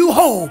rank you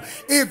hold.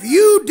 If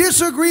you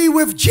disagree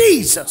with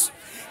Jesus,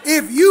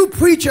 if you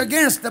preach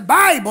against the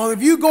Bible,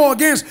 if you go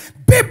against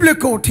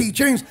biblical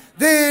teachings,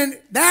 then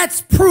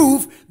that's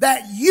proof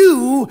that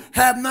you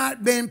have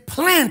not been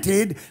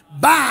planted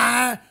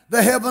by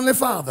the Heavenly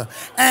Father.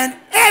 And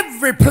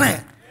every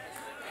plant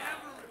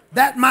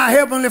that my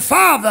Heavenly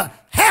Father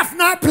hath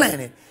not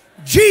planted,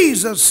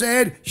 Jesus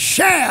said,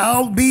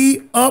 shall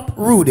be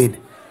uprooted.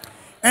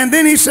 And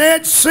then he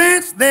said,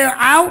 since they're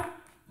out,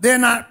 they're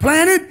not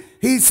planted,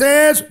 he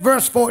says,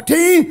 verse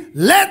 14,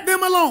 let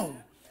them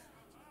alone.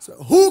 So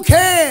who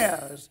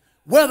cares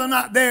whether or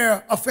not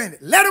they're offended?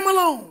 Let them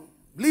alone.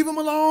 Leave them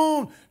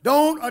alone.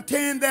 Don't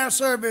attend their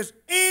service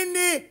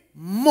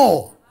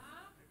anymore.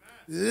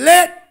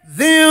 Let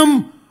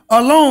them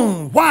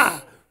alone.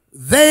 Why?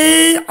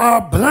 They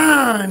are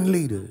blind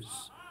leaders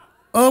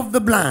of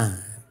the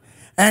blind.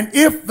 And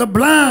if the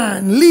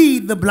blind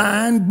lead the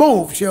blind,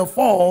 both shall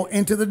fall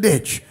into the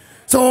ditch.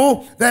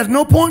 So there's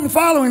no point in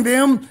following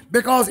them,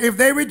 because if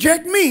they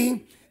reject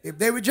me, if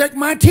they reject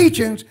my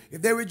teachings,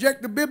 if they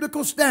reject the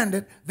biblical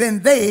standard,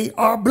 then they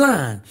are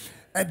blind.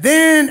 And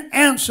then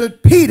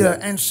answered Peter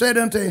and said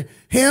unto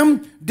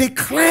him,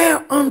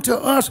 declare unto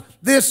us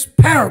this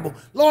parable.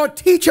 Lord,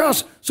 teach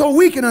us so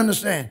we can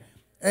understand.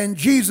 And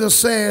Jesus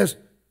says,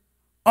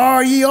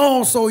 are ye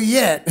also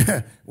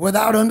yet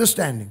without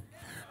understanding?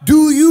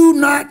 Do you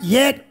not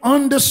yet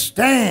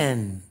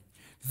understand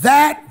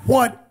that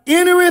what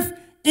entereth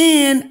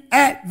in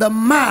at the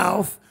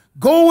mouth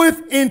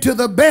goeth into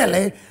the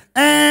belly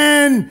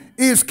and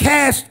is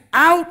cast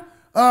out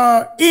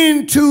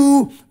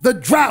into the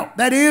drought,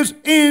 that is,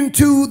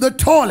 into the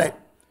toilet?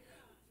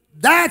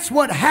 That's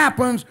what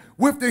happens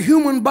with the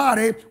human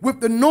body,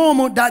 with the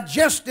normal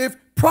digestive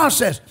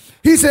process.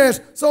 He says,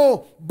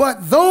 so,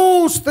 but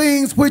those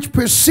things which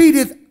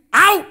proceedeth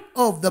out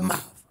of the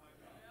mouth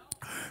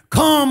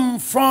come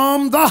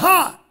from the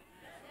heart.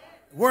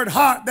 The word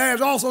heart there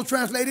is also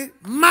translated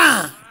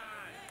mind.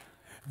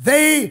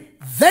 They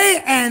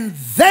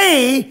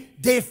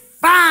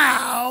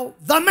defile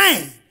the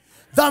man.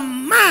 The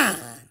mind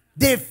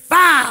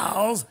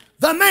defiles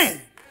the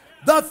man.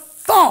 The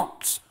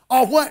thoughts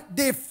are what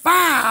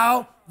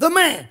defile the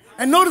man.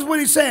 And notice what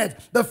he says.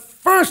 The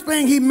first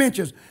thing he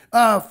mentions,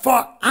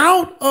 for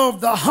out of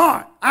the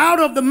heart,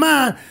 out of the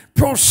mind,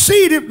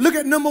 proceeded, look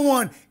at number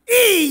one,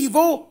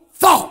 evil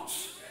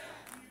thoughts.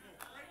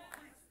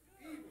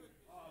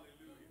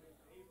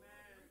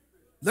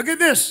 Look at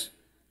this.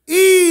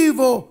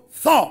 Evil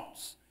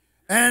thoughts.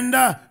 And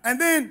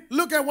then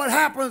look at what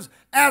happens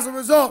as a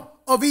result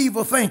of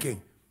evil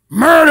thinking.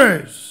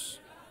 Murders,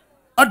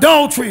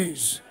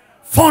 adulteries,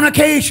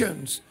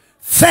 fornications,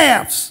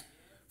 thefts,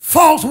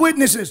 false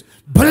witnesses,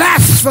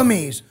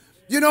 blasphemies.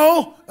 You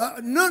know,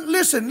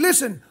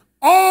 listen.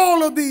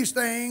 All of these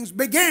things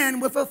began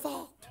with a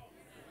thought.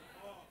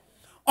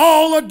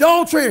 All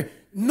adultery,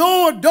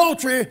 no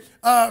adultery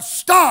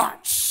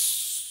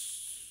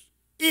starts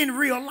in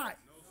real life.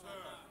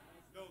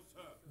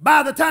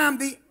 By the time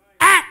the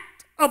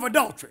act of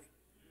adultery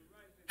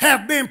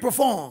have been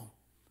performed,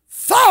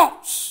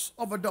 thoughts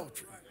of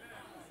adultery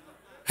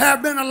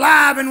have been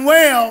alive and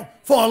well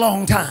for a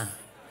long time.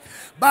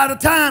 By the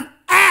time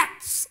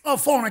acts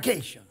of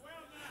fornication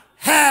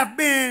have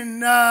been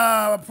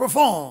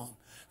performed,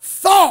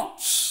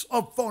 thoughts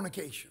of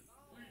fornication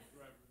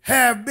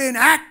have been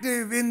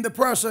active in the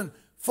person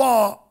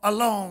for a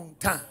long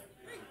time.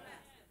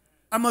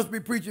 I must be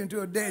preaching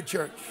to a dead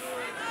church.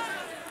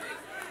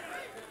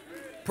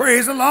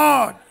 Praise the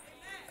Lord.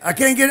 I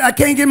can't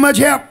get much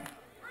help.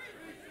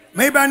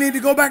 Maybe I need to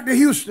go back to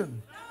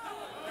Houston.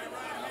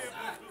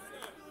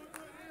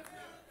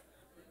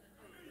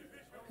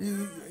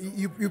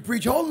 You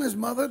preach holiness,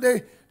 mother.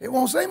 They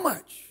won't say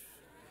much.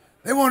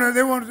 They want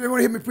to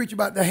hear me preach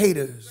about the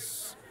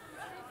haters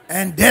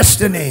and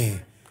destiny,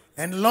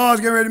 and the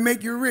Lord's getting ready to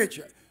make you rich.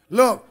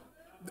 Look,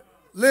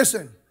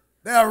 listen.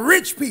 There are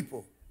rich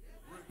people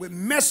with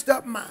messed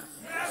up minds.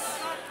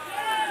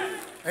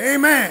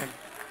 Amen.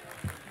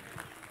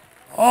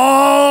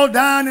 All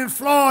down in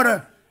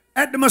Florida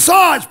at the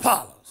massage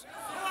parlors.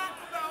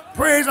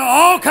 Praise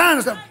all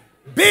kinds of stuff.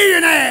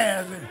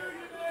 Billionaires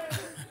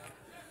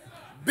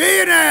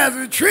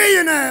and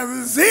trillionaires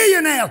and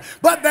zillionaires.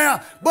 But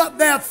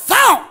their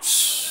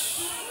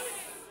thoughts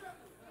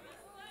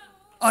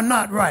are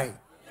not right.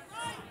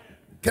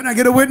 Can I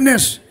get a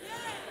witness?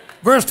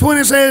 Verse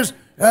 20 says,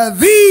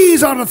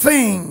 these are the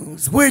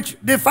things which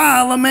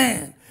defile a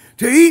man.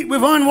 To eat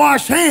with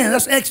unwashed hands,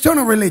 that's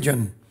external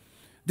religion.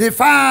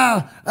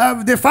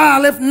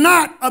 Defileth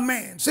not a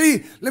man.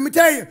 See, let me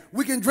tell you,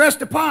 we can dress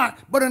the part,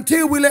 but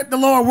until we let the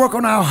Lord work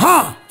on our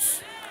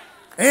hearts,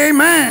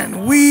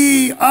 amen,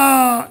 we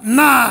are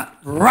not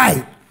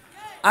right.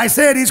 I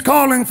said he's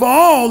calling for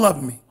all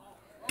of me.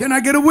 Can I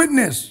get a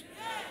witness?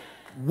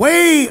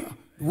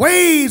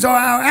 Ways are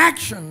our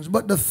actions,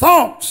 but the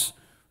thoughts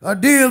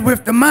deal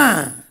with the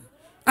mind.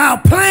 Our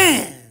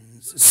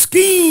plans,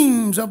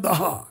 schemes of the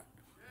heart.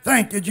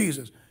 Thank you,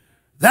 Jesus.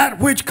 That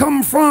which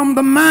comes from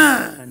the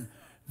mind,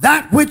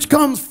 that which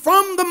comes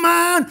from the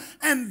mind,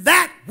 and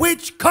that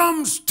which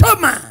comes to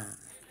mind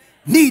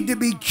need to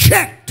be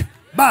checked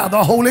by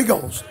the Holy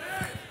Ghost.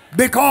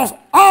 Because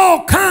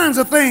all kinds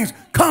of things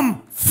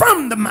come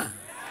from the mind.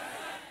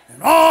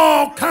 And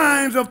all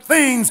kinds of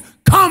things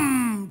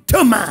come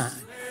to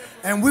mind.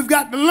 And we've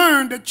got to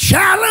learn to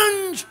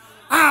challenge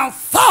our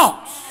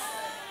thoughts.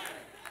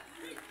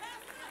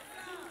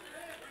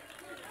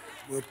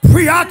 We're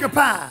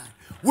preoccupied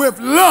with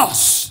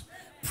lust,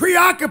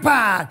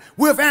 preoccupied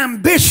with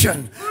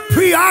ambition,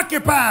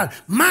 preoccupied,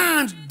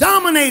 minds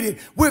dominated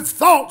with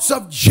thoughts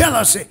of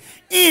jealousy,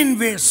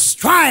 envy,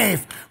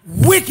 strife,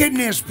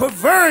 wickedness,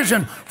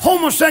 perversion,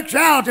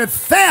 homosexuality,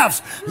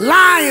 thefts,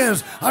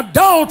 liars,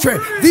 adultery.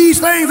 These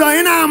things are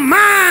in our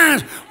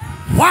minds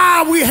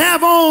while we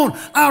have on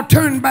our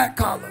turned back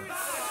collars,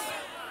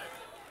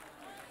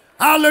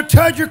 our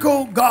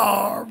liturgical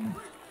garb.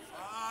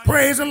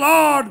 Praise the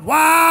Lord,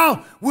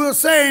 while we're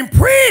saying,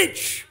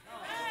 preach,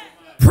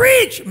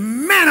 preach,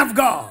 man of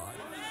God.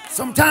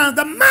 Sometimes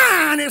the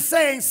mind is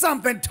saying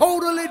something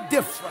totally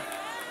different.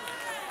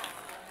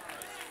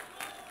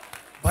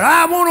 But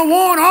I want to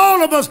warn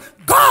all of us,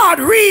 God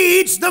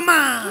reads the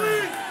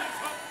mind.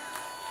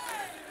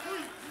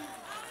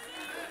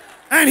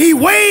 And he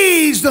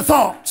weighs the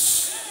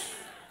thoughts.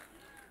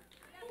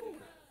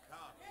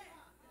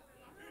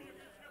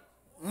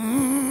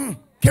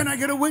 Can I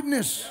get a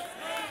witness?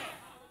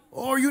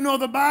 Oh, you know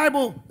the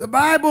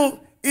Bible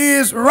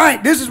is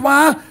right. This is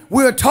why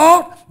we're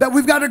taught that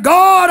we've got to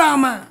guard our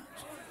minds.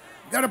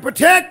 We've got to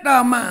protect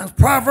our minds.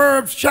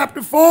 Proverbs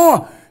chapter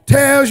 4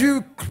 tells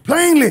you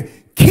plainly,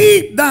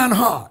 keep thine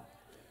heart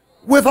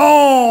with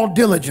all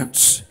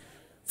diligence,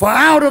 for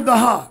out of the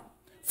heart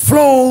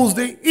flows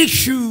the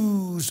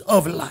issues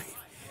of life.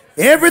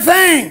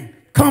 Everything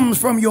comes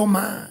from your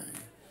mind.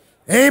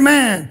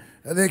 Amen.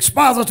 The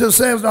expositor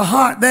says the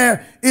heart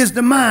there is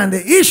the mind.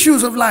 The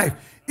issues of life.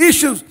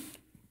 Issues,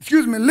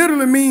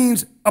 literally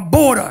means a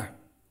border,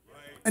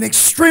 an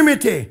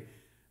extremity,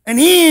 an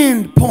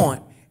end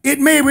point. It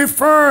may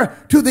refer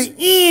to the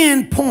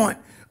end point,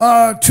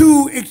 or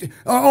to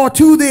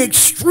the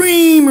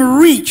extreme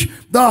reach.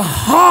 The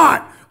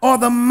heart or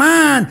the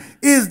mind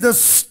is the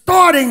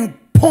starting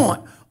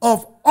point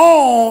of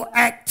all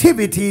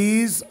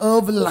activities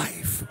of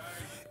life.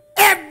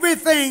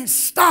 Everything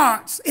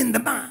starts in the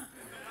mind.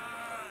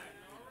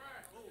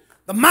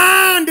 The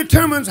mind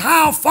determines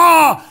how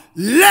far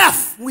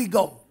left we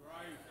go.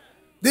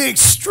 The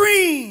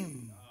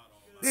extreme,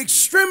 the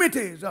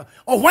extremities,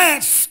 or where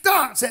it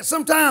starts at.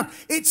 Sometimes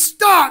it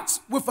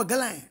starts with a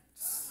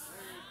glance.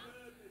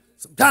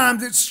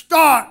 Sometimes it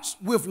starts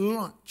with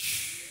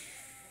lunch.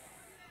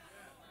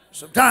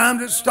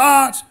 Sometimes it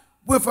starts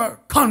with a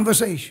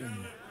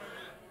conversation.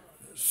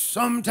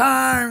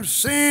 Sometimes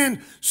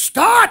sin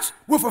starts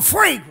with a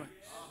fragrance.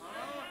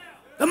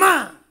 The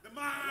mind.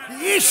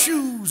 The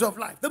issues of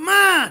life. The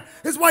mind.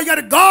 That's why you got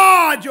to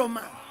guard your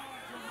mind.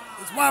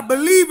 That's why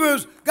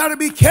believers got to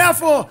be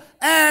careful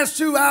as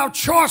to our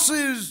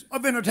choices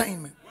of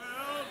entertainment.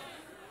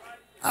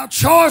 Our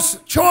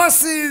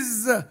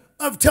choices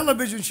of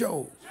television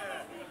shows.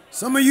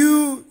 Some of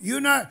you,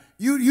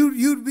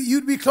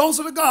 you'd be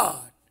closer to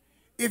God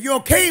if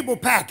your cable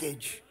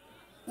package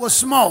was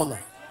smaller.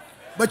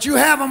 But you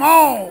have them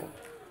all.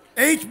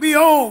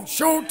 HBO,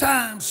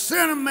 Showtime,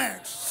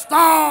 Cinemax,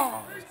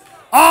 Stars,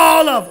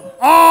 all of them,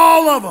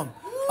 all of them,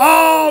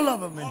 all of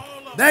them. And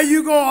there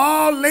you go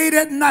all late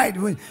at night.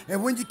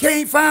 And when you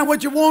can't find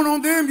what you want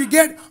on them, you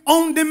get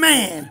on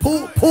demand.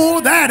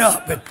 Pull that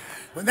up. And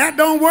when that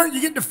don't work,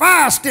 you get the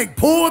Fire Stick.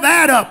 Pull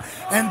that up.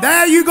 And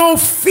there you go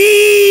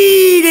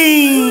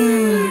feeding.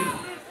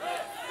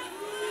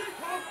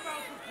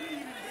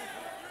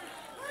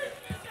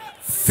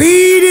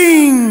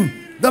 Feeding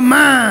the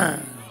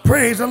mind.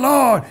 Praise the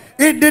Lord.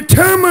 It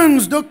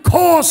determines the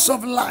course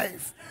of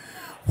life.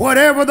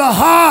 Whatever the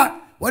heart,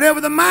 whatever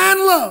the mind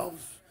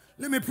loves.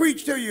 Let me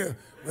preach to you.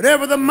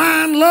 Whatever the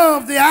mind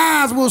loves, the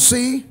eyes will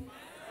see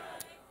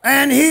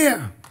and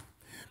hear.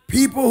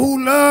 People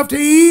who love to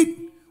eat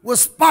will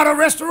spot a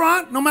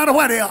restaurant no matter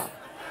where they are.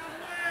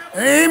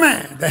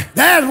 Amen.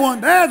 There's one.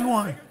 There's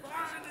one.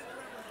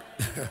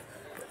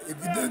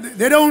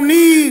 They don't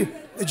need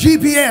the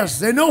GPS.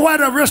 They know where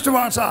the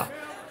restaurants are.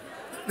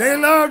 They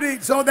love to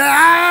eat. So their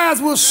eyes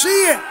will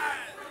see it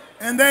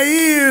and their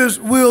ears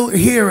will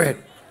hear it.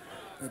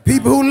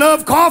 People who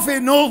love coffee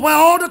know where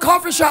all the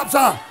coffee shops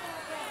are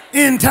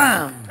in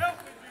town.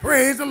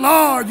 Praise the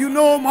Lord. You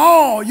know them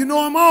all. You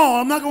know them all.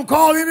 I'm not going to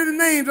call any of the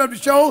names of the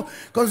show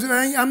because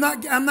I'm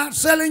not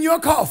selling your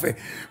coffee.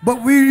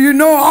 But you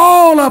know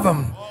all of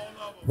them.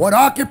 What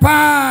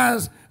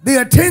occupies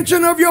the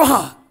attention of your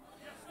heart,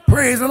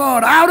 praise the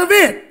Lord, out of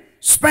it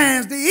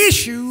spans the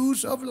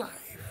issues of life.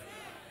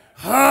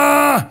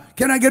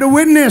 Can I get a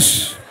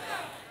witness?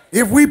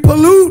 If we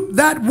pollute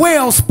that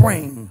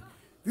wellspring,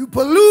 you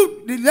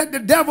pollute, let the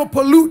devil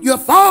pollute your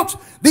thoughts,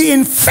 the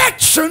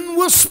infection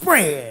will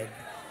spread.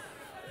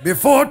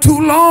 Before too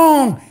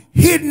long,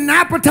 hidden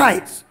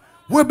appetites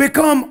will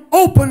become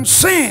open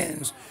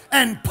sins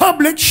and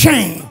public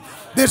shame.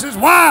 This is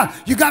why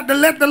you got to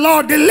let the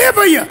Lord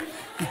deliver you.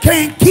 You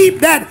can't keep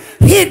that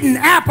hidden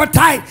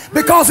appetite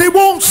because it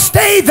won't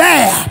stay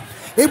there.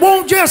 It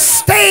won't just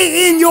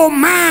stay in your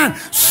mind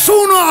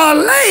sooner or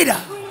later.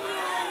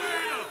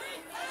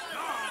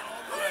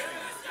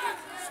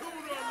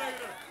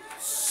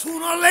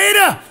 Sooner or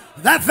later,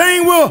 that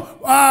thing will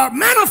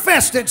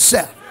manifest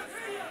itself.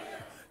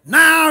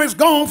 Now it's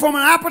gone from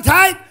an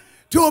appetite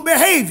to a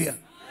behavior,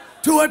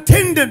 to a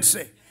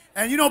tendency.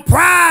 And you know,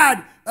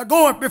 pride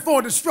goeth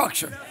before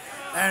destruction.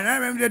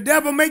 And the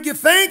devil make you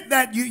think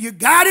that you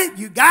got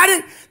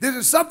it. This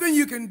is something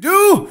you can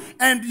do.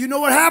 And you know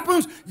what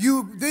happens?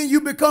 Then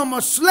you become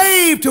a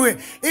slave to it.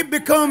 It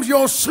becomes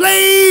your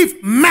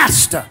slave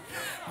master.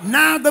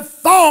 Now the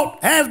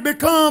thought has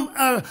become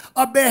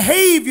a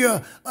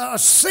behavior, a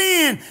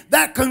sin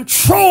that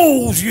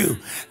controls you.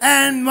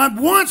 And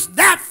once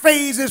that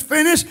phase is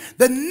finished,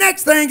 the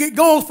next thing, it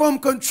goes from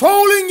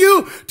controlling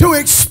you to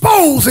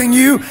exposing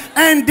you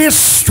and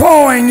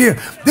destroying you.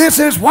 This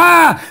is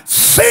why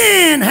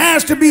sin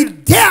has to be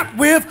dealt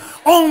with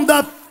on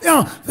the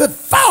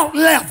thought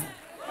level.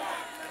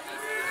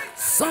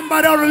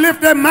 Somebody ought to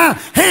lift their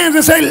hands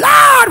and say,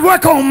 Lord,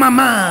 work on my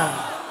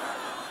mind.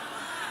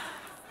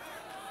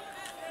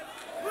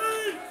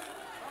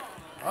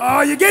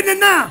 Oh, you're getting it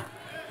now.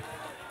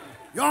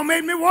 Y'all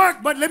made me work,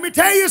 but let me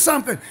tell you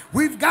something.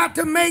 We've got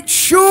to make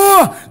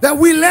sure that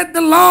we let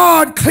the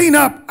Lord clean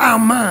up our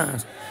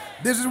minds.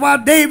 This is why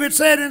David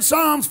said in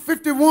Psalms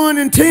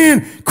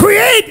 51:10,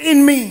 create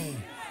in me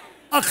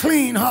a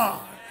clean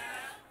heart.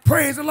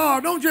 Praise the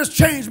Lord. Don't just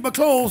change my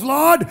clothes,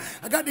 Lord.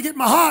 I got to get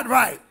my heart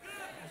right.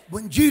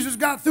 When Jesus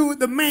got through with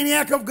the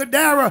maniac of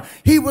Gadara,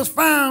 he was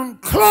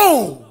found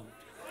clothed,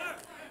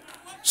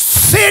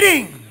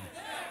 sitting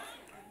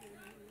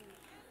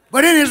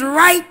but in his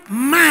right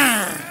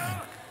mind.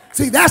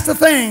 See, that's the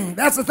thing.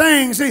 That's the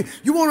thing. See,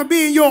 you want to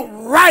be in your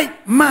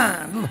right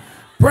mind.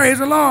 Praise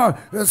the Lord.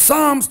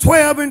 Psalms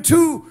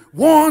 12:2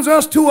 warns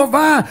us to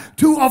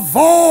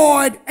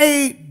avoid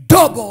a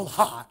double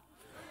heart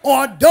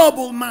or a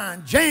double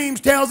mind. James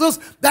tells us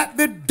that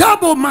the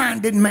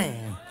double-minded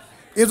man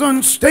is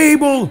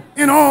unstable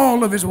in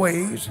all of his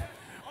ways.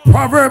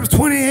 Proverbs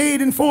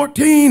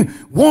 28:14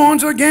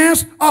 warns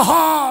against a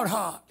hard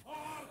heart.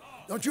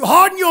 Don't you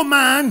harden your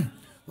mind.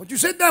 Don't you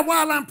sit there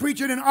while I'm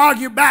preaching and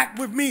argue back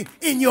with me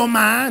in your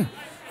mind.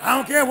 I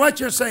don't care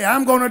what you say.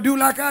 I'm going to do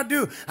like I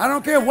do. I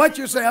don't care what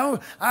you say.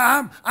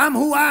 I'm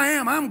who I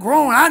am. I'm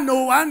grown. I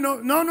know.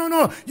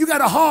 No. You got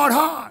a hard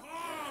heart.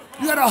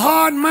 You got a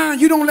hard mind.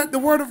 You don't let the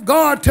word of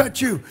God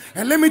touch you.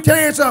 And let me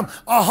tell you something.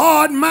 A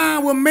hard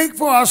mind will make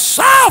for a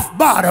soft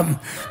bottom.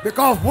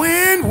 Because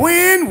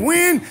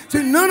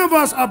see, none of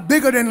us are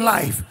bigger than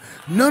life.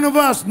 None of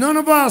us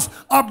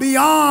are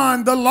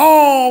beyond the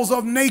laws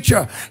of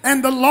nature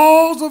and the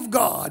laws of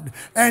God.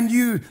 And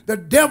the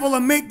devil will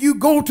make you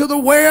go to the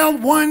well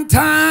one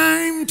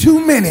time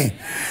too many.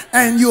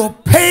 And you'll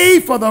pay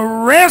for the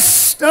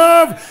rest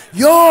of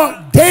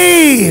your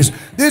days.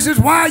 This is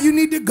why you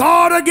need to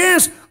guard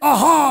against a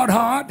hard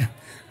heart. The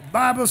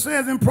Bible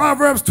says in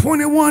Proverbs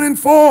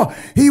 21:4,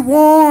 he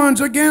warns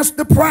against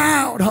the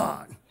proud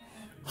heart.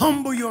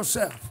 Humble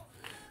yourself.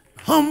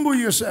 Humble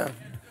yourself.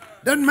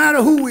 Doesn't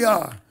matter who we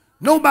are.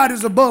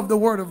 Nobody's above the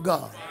word of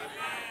God.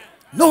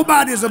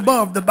 Nobody's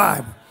above the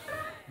Bible.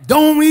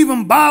 Don't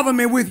even bother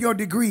me with your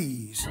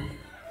degrees.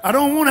 I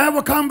don't want to have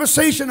a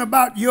conversation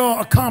about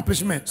your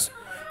accomplishments.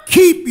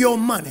 Keep your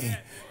money.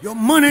 Your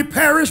money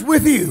perish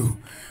with you.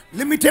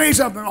 Let me tell you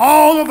something.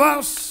 All of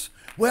us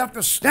will have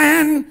to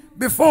stand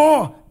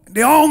before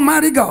the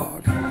Almighty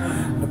God.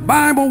 The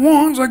Bible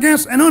warns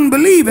against an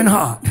unbelieving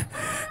heart.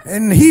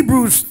 In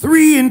Hebrews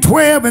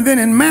 3:12 and then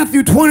in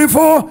Matthew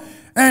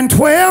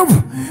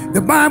 24:12,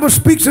 the Bible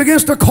speaks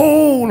against a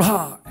cold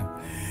heart.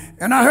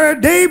 And I heard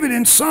David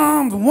in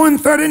Psalms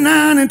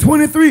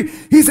 139:23,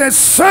 he says,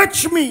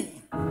 search me,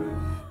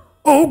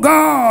 O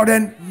God,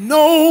 and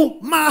know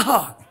my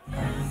heart.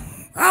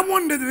 I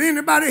wonder if there's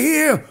anybody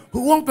here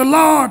who wants the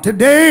Lord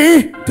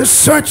today to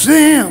search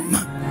them.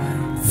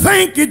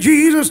 Thank you,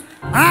 Jesus.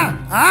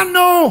 I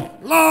know,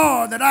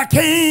 Lord, that I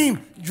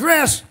came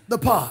dressed the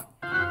part.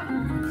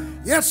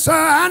 Yes, sir,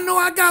 I know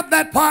I got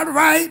that part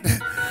right.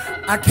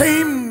 I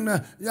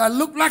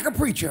looked like a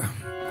preacher.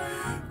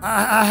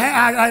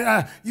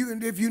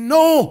 If you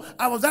know,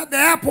 I was at the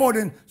airport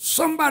and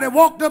somebody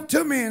walked up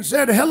to me and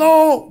said,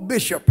 hello,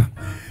 Bishop.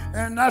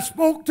 And I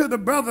spoke to the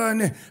brother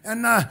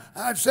and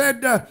I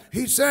said,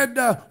 he said,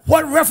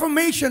 what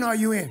Reformation are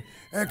you in?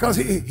 Because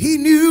he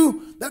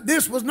knew that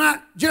this was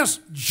not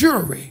just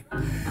jewelry.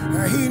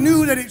 He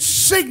knew that it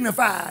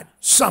signified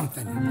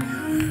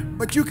something.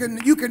 But you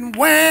can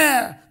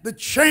wear the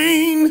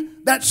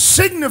chain that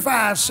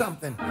signifies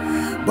something.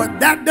 But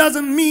that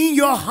doesn't mean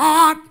your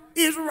heart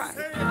is right.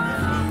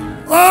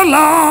 Oh,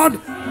 Lord,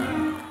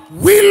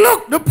 we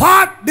looked the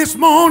part this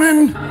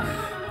morning,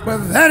 but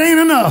that ain't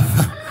enough.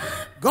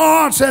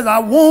 God says, I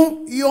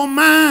want your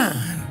mind.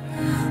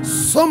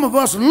 Some of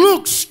us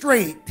look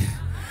straight,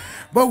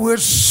 but we're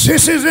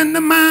sissies in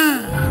the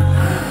mind.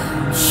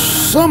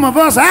 Some of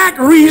us act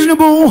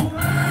reasonable,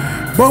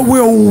 but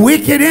we're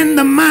wicked in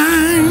the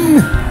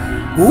mind.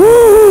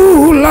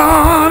 Ooh,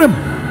 Lord,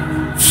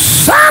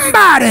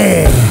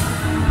 somebody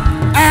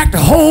act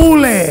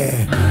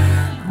holy,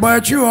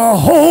 but you're a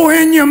hoe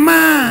in your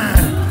mind.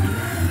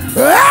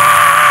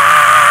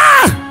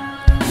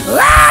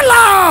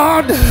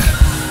 Lord,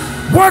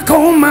 work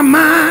on my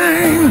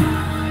mind.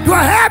 Do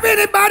I have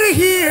anybody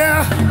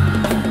here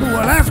who will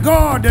ask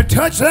God to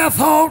touch their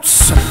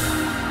thoughts?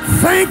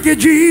 Thank you,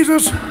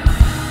 Jesus.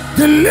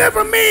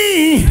 Deliver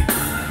me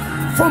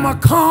from a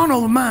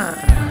carnal mind.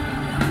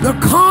 The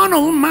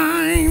carnal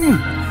mind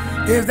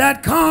is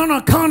that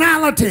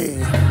carnality.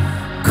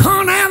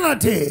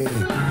 Carnality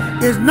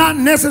is not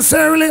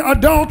necessarily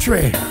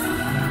adultery.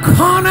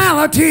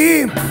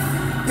 Carnality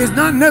is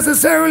not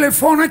necessarily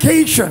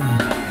fornication.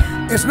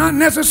 It's not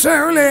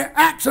necessarily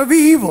acts of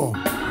evil.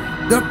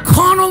 The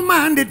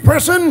carnal-minded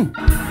person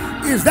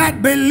is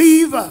that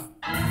believer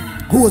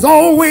who is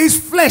always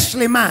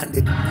fleshly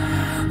minded.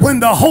 When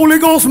the Holy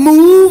Ghost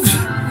moves,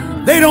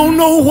 they don't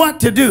know what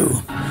to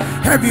do.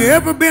 Have you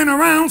ever been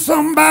around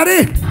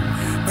somebody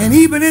and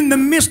even in the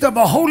midst of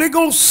a Holy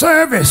Ghost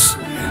service,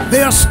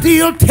 they're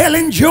still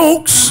telling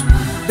jokes,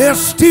 they're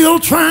still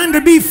trying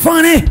to be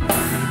funny,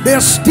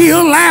 they're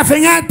still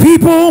laughing at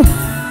people,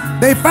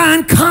 they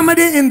find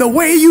comedy in the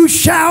way you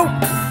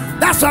shout?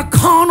 That's a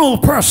carnal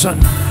person.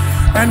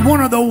 And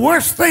one of the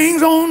worst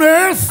things on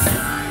earth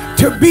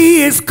to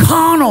be is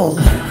carnal.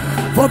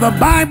 For the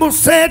Bible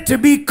said to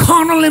be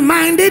carnally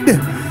minded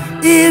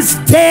is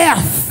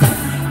death.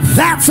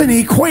 That's an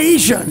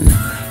equation.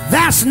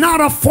 That's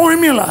not a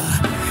formula.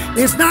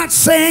 It's not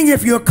saying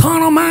if you're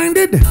carnal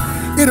minded,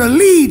 it'll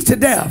lead to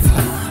death.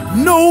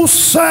 No,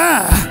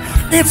 sir.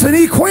 It's an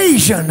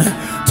equation.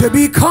 To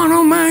be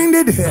carnal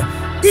minded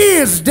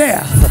is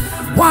death.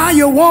 while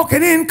you're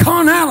walking in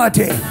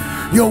carnality.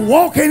 You're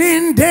walking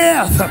in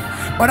death.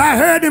 But I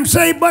heard him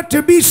say, but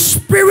to be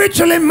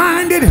spiritually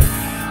minded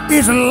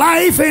is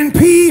life and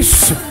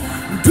peace.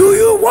 Do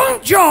you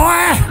want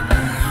joy?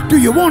 Do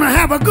you want to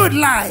have a good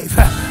life?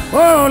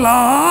 Oh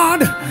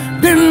Lord,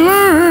 then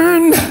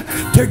learn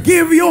to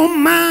give your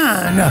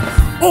mind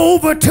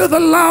over to the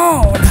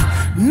Lord.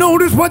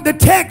 Notice what the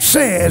text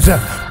says.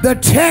 The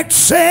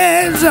text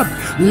says,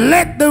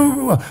 let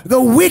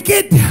the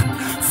wicked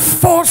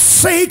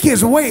forsake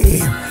his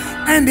way,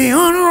 and the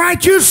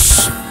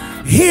unrighteous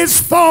his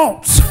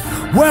thoughts.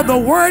 Where the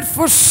word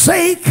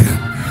forsake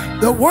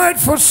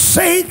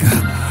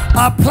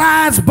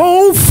applies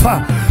both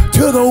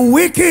to the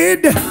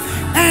wicked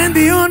and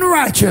the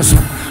unrighteous.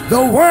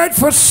 The word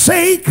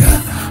forsake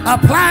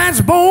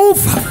applies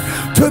both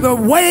to the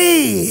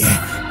way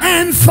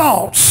and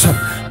thoughts.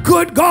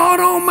 Good God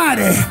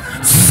Almighty,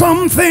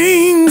 some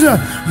things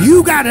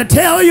you got to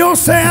tell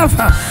yourself,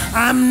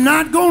 I'm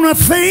not going to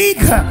think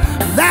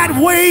that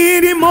way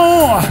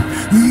anymore.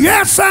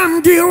 Yes,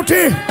 I'm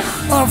guilty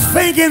of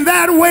thinking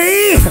that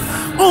way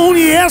on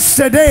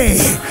yesterday,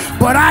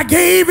 but I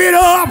gave it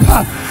up.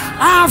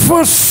 I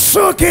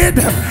forsook it.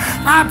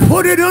 I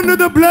put it under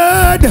the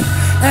blood.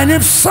 And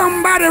if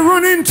somebody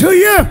run into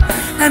you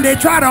and they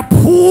try to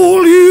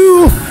pull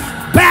you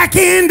back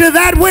into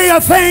that way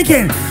of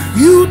thinking,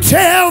 you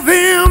tell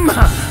them,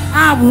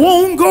 I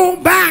won't go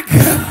back.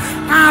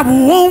 I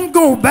won't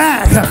go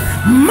back.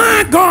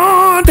 My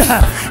God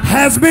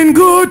has been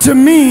good to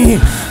me.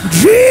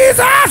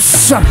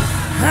 Jesus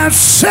has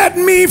set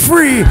me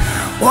free.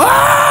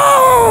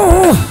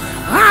 Oh,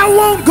 I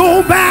won't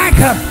go back.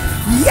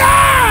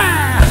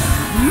 Yeah,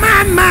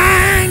 my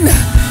mind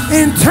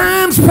in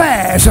times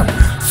past.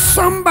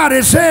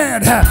 Somebody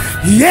said,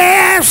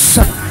 yes,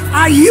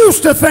 I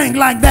used to think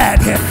like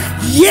that.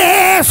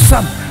 Yes,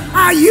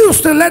 I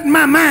used to let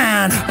my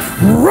mind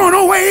run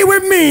away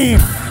with me.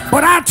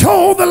 But I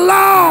told the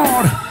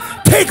Lord,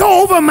 take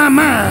over my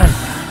mind.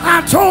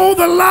 I told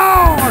the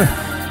Lord,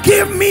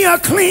 give me a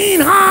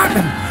clean heart,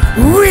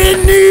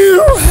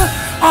 renew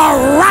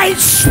a right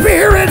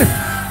spirit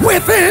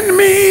within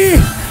me,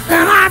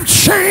 and I've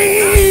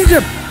changed.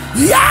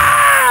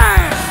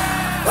 Yeah!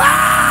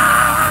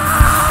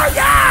 Oh,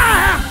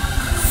 yeah!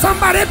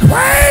 Somebody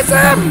praise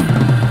him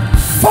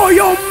for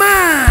your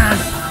mind.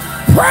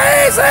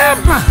 Praise him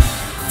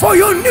for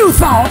your new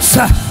thoughts.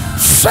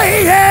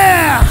 Say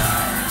yeah.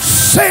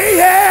 Say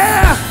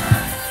yeah.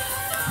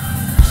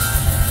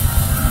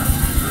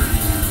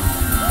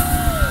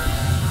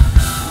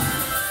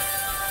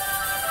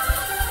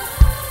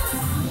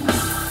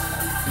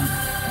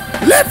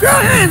 Lift your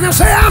hands and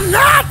say, I'm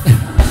not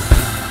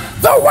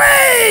the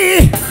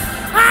way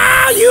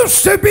I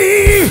used to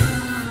be.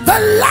 The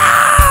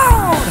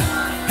Lord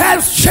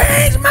has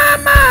changed my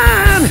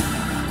mind.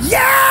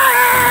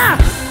 Yeah.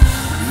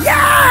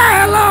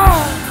 Yeah,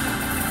 Lord.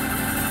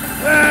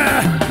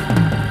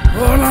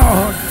 Oh,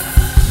 Lord.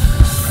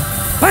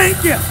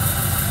 Thank you.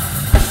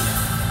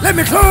 Let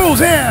me close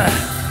here.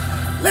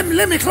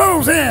 Let me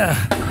close here.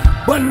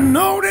 But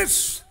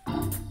notice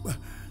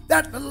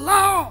that the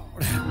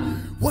Lord,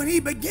 when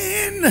he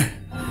began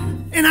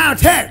in our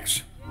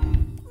text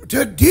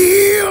to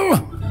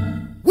deal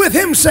with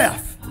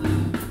himself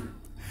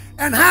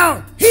and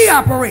how he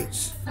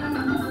operates,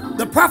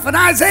 the prophet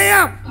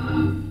Isaiah,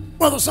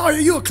 Brother Sawyer,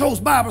 you're a close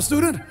Bible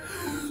student.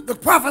 The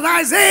prophet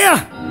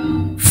Isaiah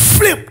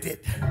flipped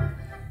it.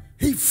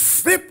 He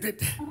flipped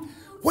it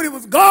when it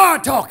was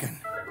God talking.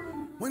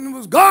 When it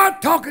was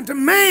God talking to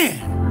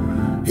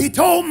man, he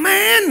told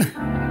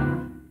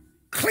man,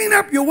 clean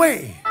up your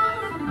way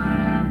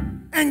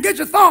and get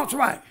your thoughts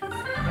right.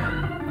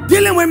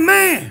 Dealing with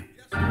man.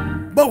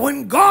 But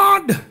when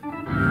God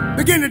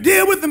began to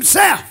deal with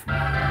himself,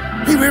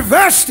 he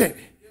reversed it.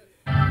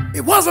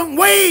 It wasn't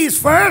ways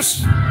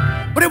first,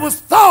 but it was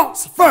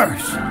thoughts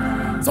first.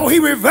 So he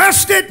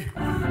reversed it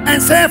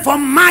and said, for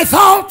my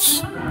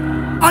thoughts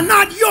are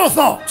not your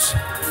thoughts,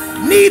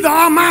 neither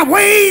are my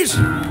ways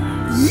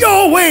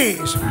your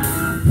ways.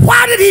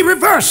 Why did he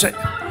reverse it?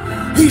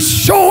 He's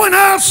showing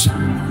us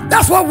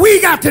that's what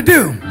we got to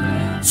do.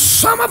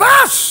 Some of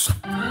us,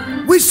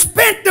 we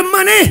spent the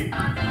money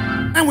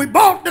and we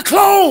bought the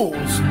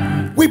clothes,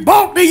 we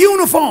bought the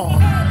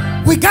uniform,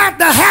 we got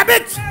the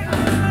habit,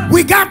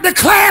 we got the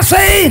class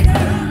A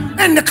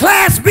and the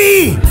class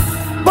B,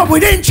 but we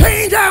didn't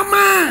change our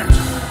minds.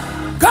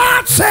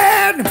 God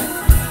said,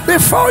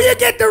 before you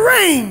get the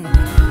ring,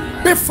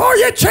 before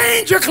you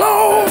change your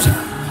clothes,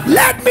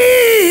 let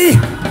me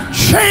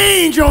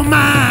change your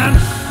mind.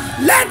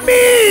 Let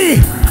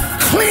me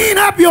clean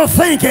up your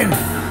thinking.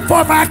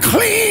 For if I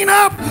clean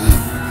up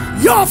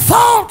your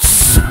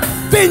thoughts,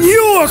 then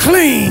you are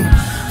clean.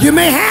 You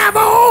may have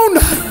on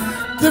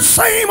the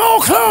same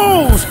old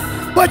clothes,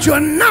 but you're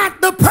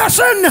not the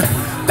person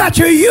that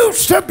you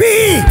used to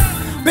be,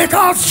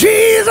 because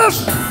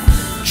Jesus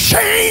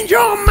changed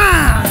your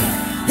mind.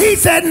 He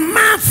said,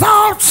 my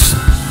thoughts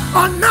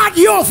are not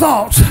your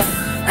thoughts,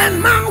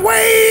 and my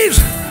ways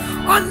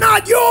are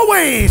not your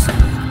ways.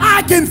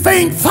 I can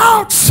think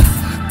thoughts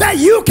that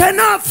you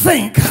cannot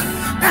think,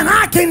 and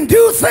I can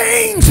do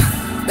things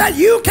that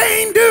you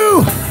can't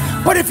do.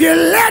 But if you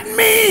let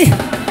me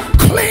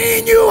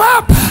clean you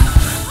up,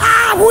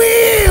 I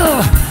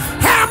will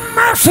have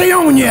mercy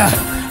on you,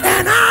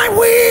 and I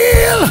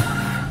will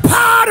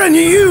pardon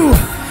you,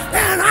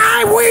 and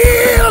I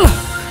will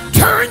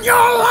turn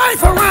your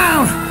life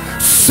around.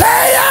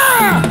 Say,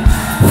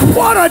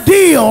 what a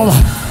deal,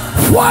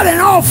 what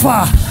an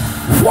offer,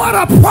 what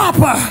a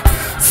proper.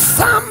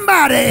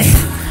 Somebody,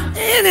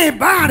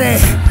 anybody,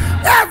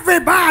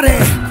 everybody,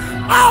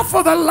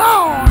 offer the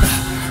Lord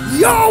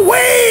your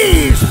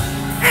ways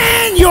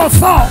and your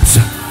thoughts,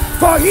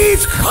 for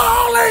he's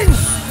calling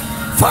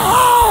for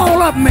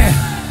all of me.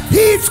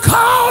 He's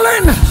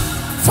calling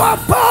for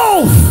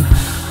both.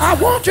 I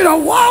want you to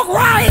walk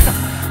right,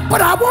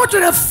 but I want you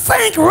to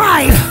think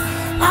right.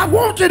 I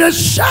want you to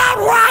shout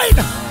right,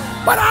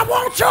 but I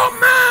want your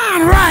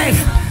mind right.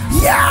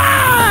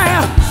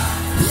 Yeah!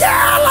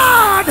 Yeah,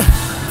 Lord!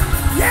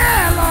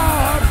 Yeah,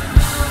 Lord!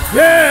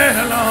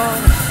 Yeah,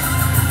 Lord!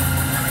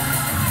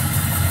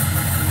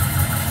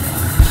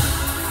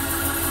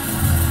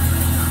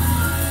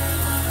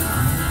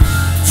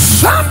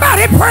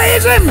 Somebody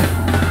praise him!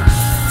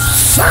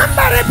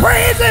 Somebody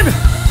praise him!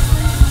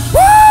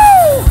 Woo!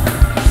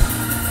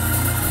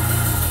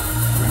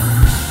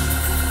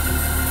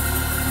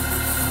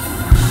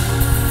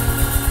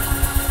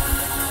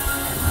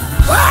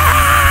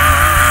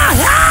 Oh,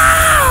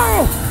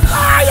 yeah!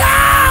 Oh,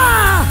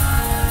 yeah!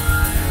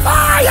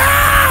 Oh,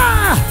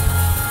 yeah!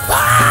 Oh,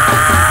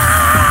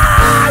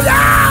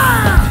 yeah!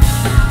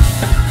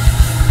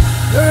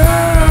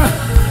 Yeah!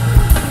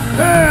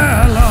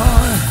 Yeah, Lord.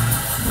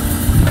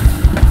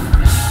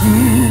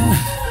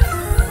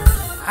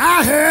 I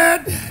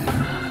heard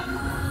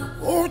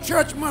old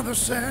church mother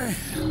say,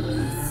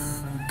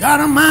 got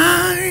a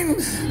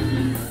mind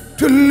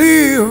to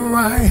live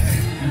right.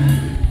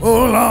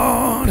 Oh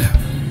Lord,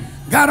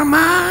 got a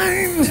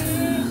mind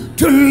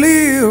to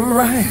live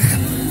right.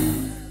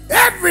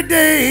 Every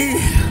day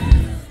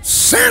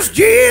since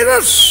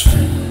Jesus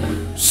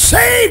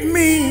saved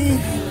me,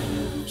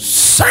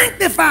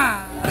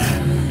 sanctified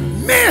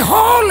me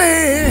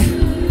holy,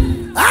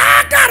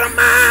 I got a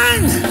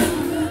mind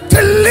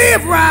to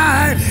live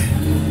right.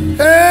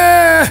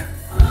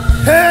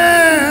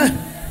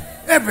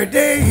 Every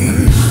day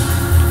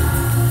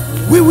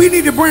we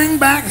need to bring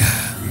back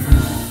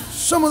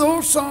some of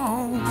those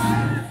songs,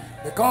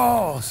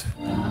 because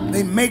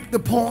they make the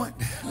point.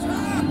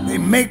 They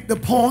make the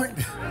point.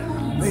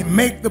 They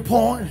make the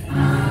point.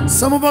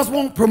 Some of us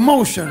want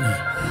promotion,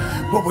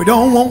 but we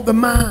don't want the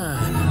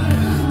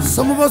mind.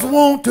 Some of us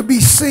want to be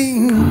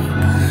seen,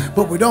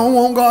 but we don't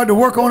want God to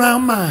work on our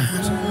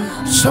minds.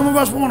 Some of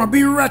us want to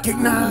be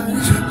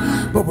recognized,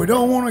 but we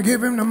don't want to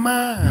give him the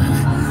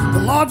mind. The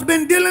Lord's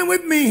been dealing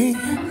with me.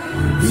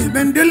 He's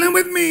been dealing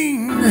with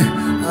me.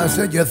 I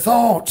said, your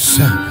thoughts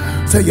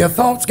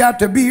got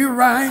to be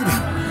right.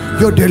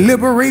 Your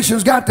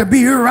deliberations got to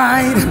be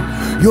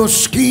right. Your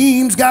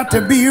schemes got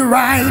to be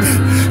right.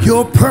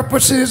 Your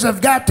purposes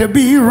have got to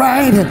be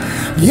right.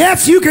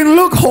 Yes, you can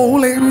look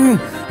holy.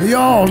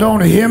 Y'all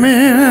don't hear me.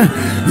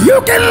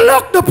 You can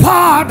look the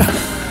part.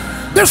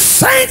 The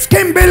saints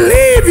can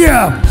believe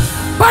you.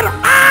 But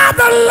I,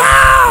 the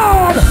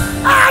Lord,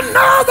 I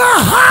know the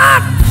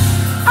heart.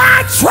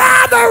 I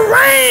try the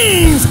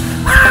reins.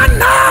 I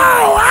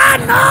know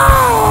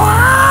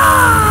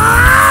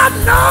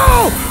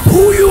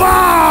who you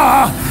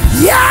are.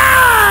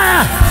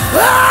 Yeah.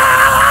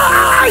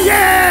 Oh,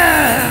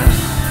 yeah.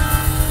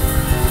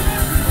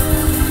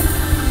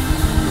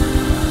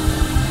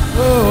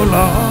 Oh,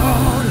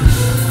 Lord.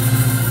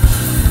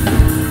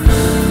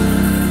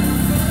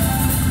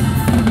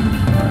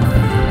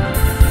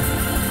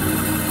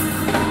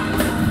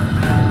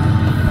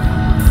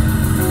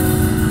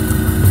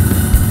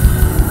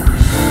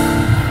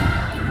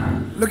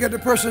 Look at the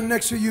person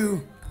next to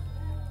you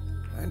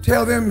and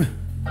tell them,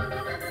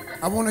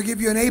 I want to give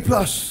you an A+.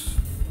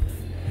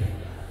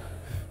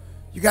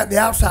 You got the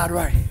outside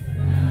right.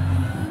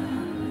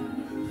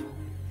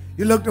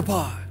 You look the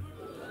part.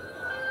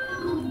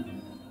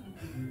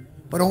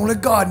 But only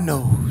God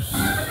knows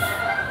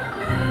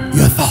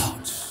your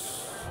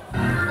thoughts.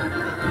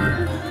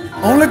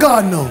 Only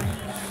God knows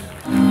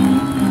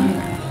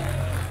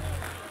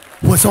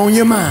what's on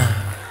your mind.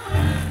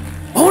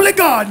 Only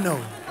God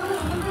knows.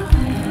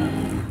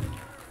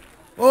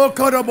 Oh,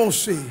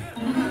 Karabosi.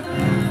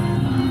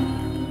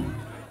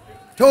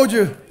 Told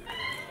you,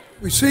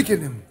 we're seeking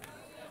him.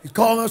 He's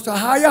calling us to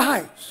higher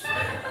heights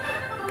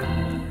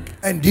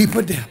and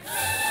deeper depths.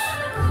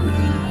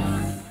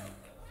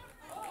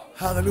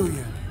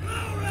 Hallelujah.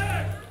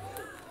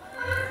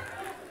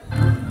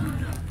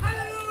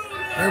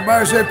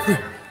 Everybody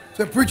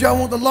said, preacher, I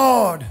want the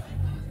Lord.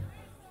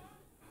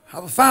 I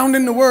was found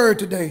in the Word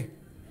today.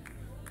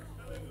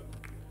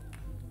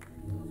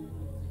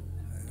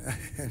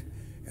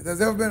 If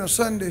there's ever been a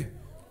Sunday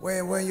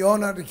when you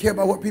ought not to care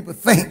about what people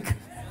think,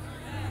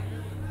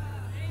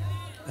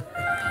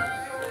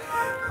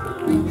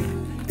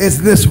 it's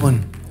this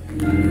one.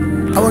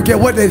 I don't care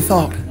what they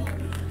thought.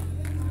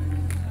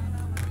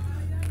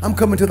 I'm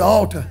coming to the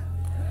altar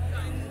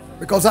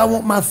because I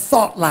want my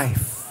thought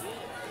life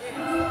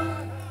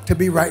to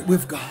be right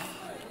with God.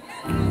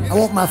 I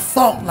want my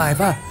thought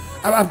life.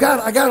 I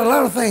got a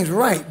lot of things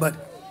right, but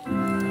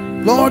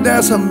Lord,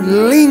 there's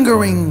some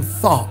lingering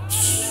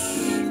thoughts.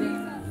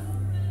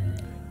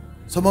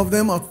 Some of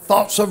them are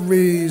thoughts of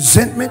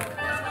resentment.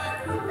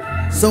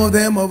 Some of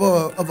them of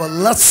a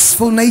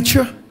lustful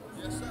nature.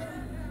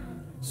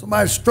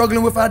 Somebody's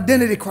struggling with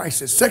identity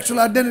crisis, sexual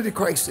identity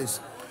crisis.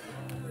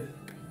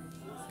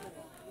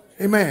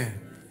 Amen.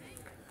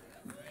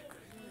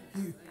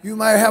 You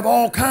might have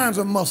all kinds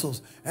of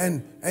muscles,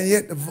 and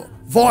yet the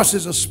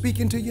voices are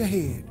speaking to your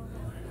head.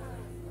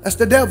 That's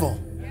the devil.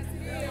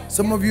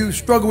 Some of you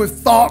struggle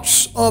with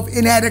thoughts of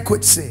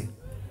inadequacy.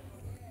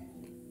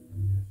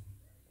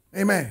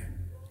 Amen.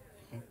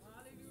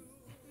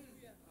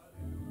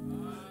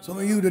 Some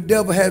of you, the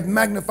devil has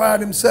magnified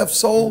himself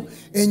so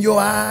in your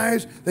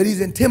eyes that he's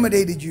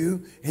intimidated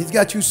you. He's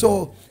got you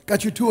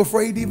too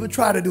afraid to even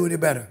try to do any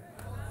better.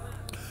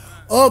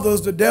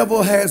 Others, the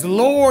devil has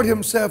lowered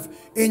himself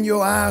in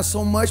your eyes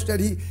so much that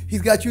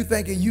he's got you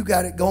thinking you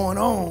got it going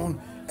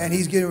on, and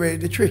he's getting ready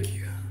to trick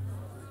you.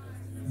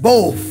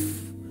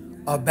 Both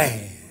are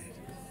bad.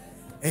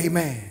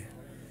 Amen.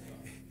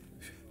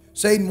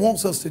 Satan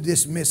wants us to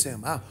dismiss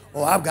him.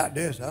 I've got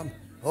this.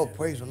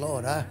 Praise the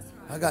Lord. I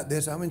got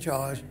this. I'm in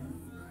charge.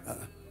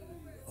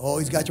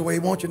 He's got your way he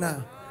wants you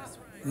now.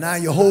 Now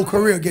your whole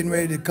career getting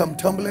ready to come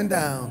tumbling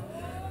down.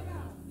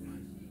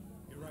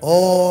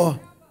 Or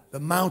the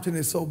mountain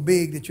is so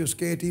big that you're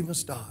scared to even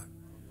start.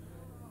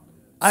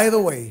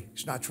 Either way,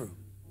 it's not true.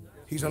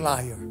 He's a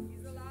liar.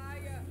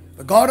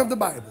 The God of the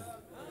Bible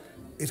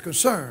is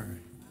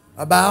concerned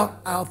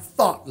about our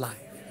thought life.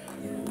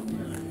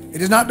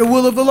 It is not the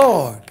will of the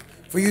Lord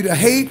for you to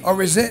hate or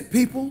resent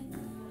people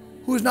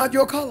who is not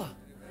your color.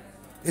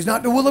 It's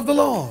not the will of the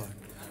Lord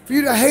for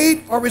you to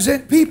hate or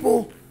resent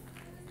people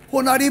who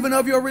are not even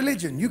of your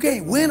religion. You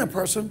can't win a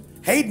person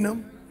hating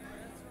them.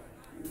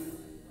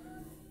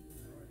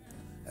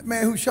 That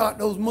man who shot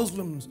those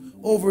Muslims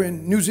over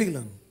in New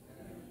Zealand,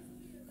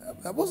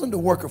 that wasn't the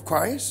work of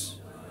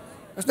Christ.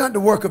 That's not the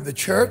work of the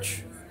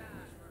church.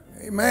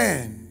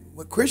 Amen.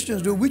 What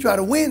Christians do, we try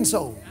to win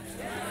souls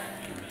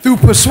through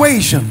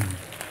persuasion,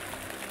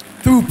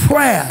 through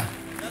prayer,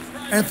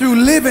 and through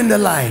living the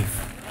life.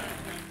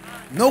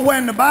 Nowhere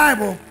in the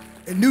Bible,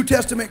 in New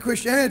Testament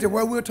Christianity,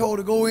 where we're told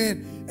to go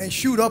in and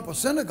shoot up a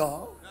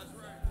synagogue.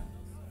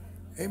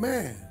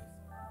 Amen.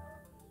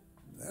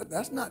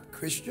 That's not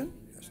Christian.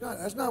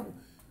 That's not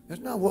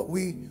what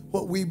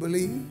we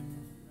believe.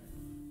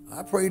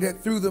 I pray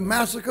that through the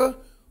massacre,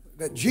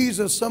 that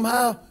Jesus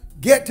somehow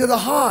get to the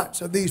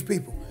hearts of these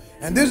people.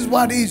 And this is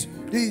why these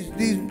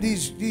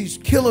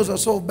killers are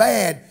so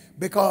bad,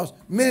 because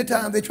many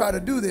times they try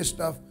to do this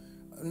stuff.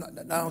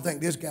 I don't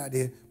think this guy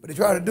did, but they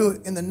try to do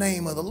it in the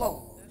name of the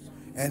Lord.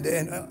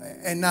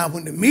 And now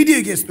when the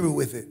media gets through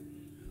with it,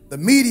 the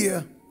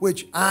media,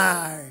 which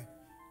I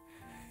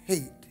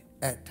hate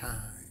at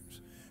times,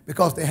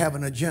 because they have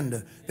an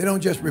agenda. They don't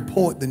just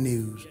report the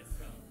news.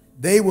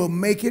 They will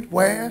make it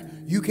where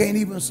you can't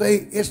even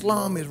say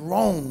Islam is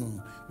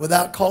wrong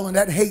without calling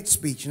that hate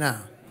speech now.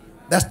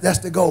 That's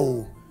the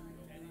goal.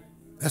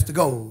 That's the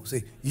goal.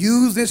 See,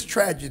 use this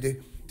tragedy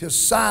to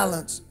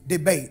silence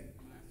debate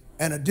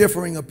and a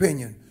differing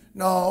opinion.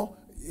 No,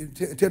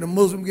 until the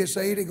Muslim gets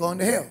saved, they're going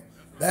to hell.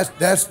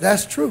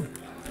 That's true.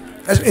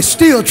 It's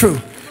still true.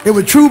 It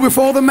was true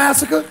before the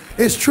massacre.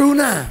 It's true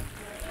now.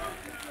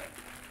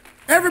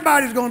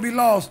 Everybody's going to be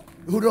lost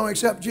who don't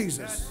accept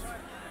Jesus.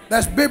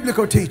 That's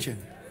biblical teaching.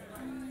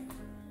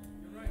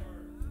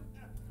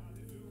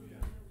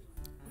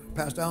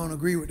 Pastor, I don't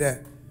agree with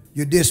that.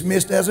 You're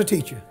dismissed as a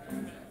teacher.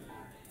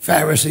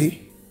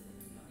 Pharisee,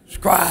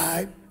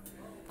 scribe,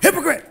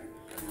 hypocrite.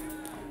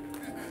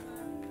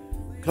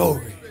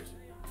 Glory.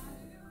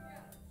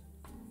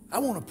 I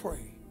want to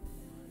pray.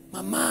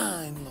 My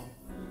mind, Lord.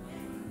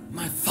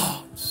 My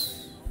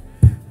thoughts.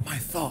 My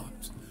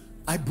thoughts.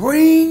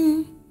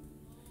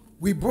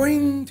 We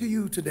bring to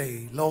you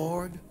today,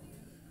 Lord,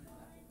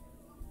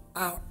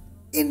 our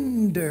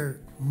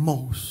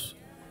innermost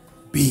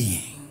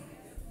being.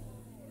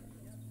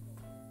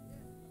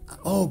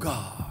 Oh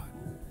God,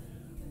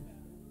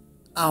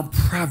 our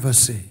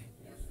privacy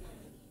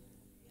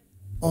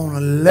on a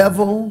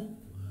level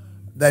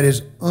that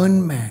is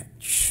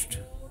unmatched.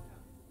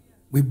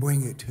 We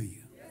bring it to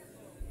you.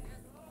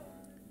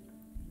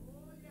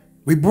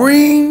 We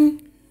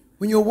bring,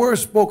 when your word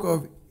spoke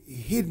of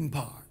hidden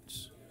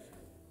parts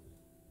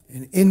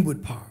and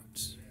inward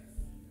parts,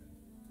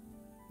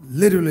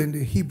 literally in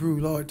the Hebrew,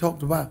 Lord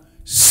talked about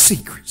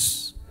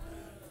secrets.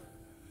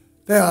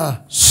 There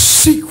are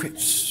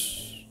secrets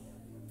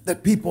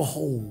that people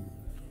hold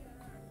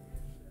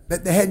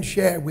that they hadn't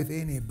shared with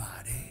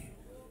anybody.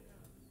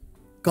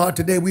 God,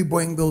 today we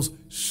bring those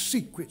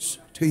secrets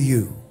to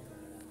you.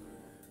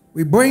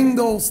 We bring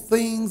those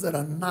things that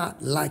are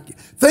not like you.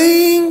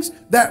 Things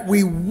that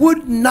we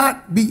would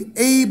not be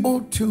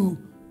able to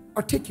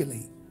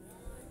articulate.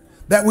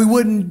 That we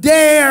wouldn't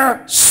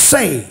dare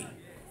say.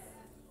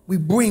 we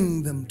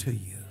bring them to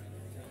you.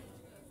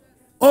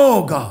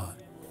 Oh God.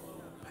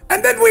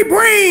 And then we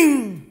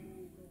bring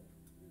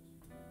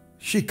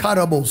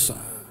Shikarabosa.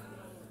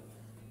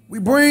 We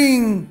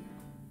bring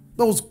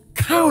those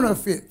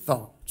counterfeit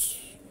thoughts.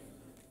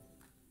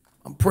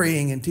 I'm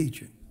praying and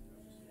teaching.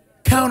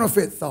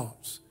 Counterfeit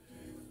thoughts.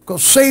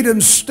 Because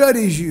Satan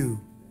studies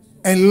you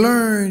and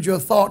learns your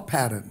thought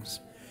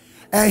patterns.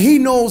 And he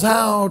knows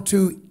how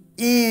to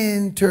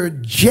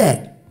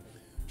interject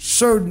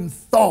certain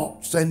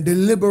thoughts and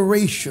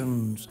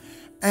deliberations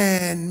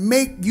and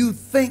make you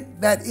think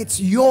that it's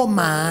your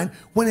mind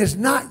when it's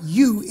not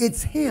you,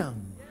 it's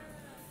him.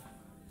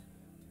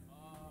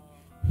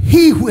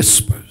 He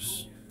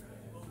whispers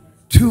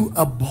to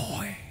a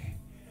boy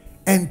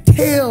and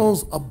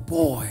tells a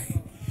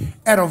boy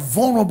at a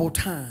vulnerable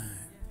time.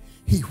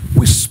 He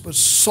whispers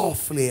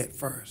softly at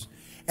first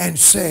and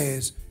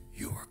says,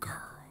 "You're a girl."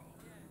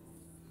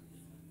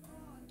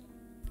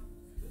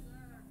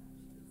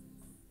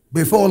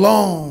 Before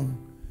long,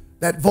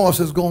 that voice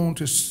is going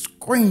to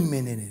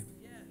screaming in him.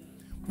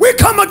 We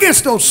come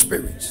against those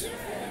spirits.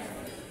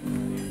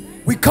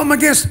 We come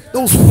against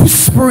those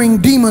whispering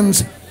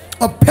demons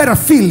of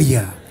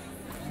pedophilia.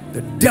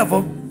 The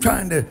devil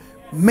trying to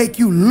make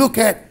you look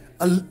at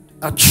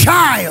a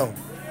child.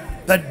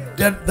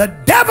 The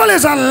devil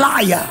is a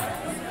liar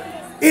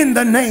in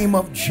the name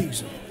of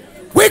Jesus.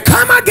 We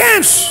come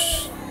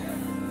against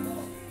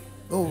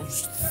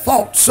those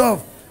thoughts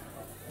of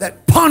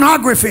that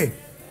pornography.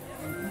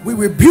 We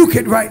rebuke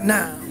it right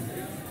now.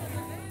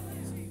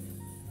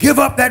 Give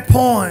up that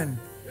porn.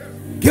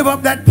 Give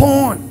up that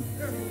porn.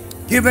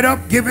 Give it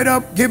up, give it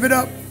up, give it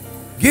up.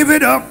 Give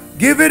it up,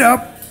 give it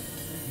up.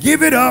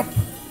 Give it up.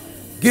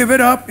 Give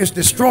it up. It's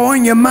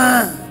destroying your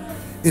mind.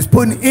 It's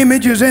putting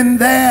images in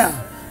there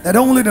that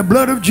only the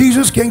blood of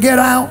Jesus can get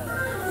out.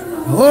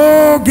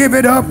 Oh, give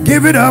it up,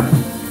 give it up.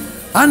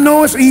 I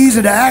know it's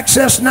easy to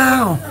access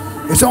now.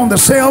 It's on the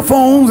cell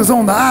phones, it's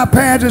on the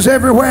iPads, it's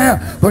everywhere.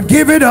 But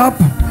give it up.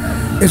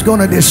 It's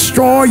going to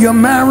destroy your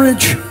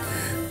marriage.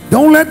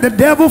 Don't let the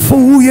devil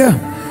fool you.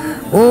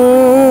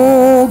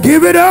 Oh,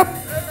 give it up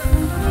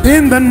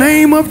in the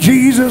name of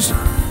Jesus.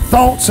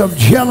 Thoughts of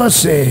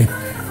jealousy,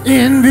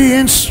 envy,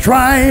 and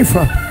strife.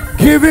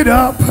 Give it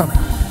up.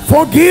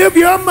 Forgive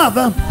your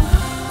mother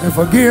and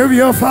forgive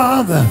your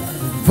father.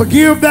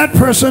 Forgive that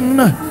person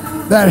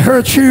that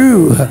hurt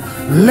you.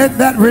 Let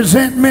that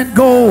resentment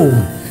go.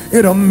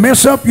 It'll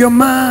mess up your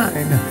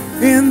mind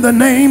in the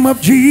name of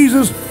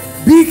Jesus.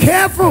 Be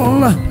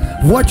careful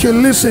what you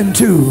listen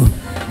to.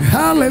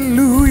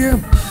 Hallelujah.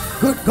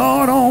 Good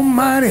God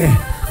Almighty.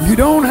 You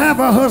don't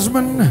have a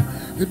husband.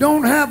 You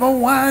don't have a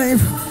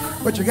wife.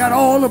 But you got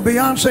all of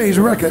Beyonce's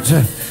records.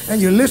 And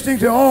you're listening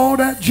to all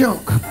that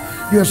junk.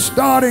 You're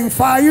starting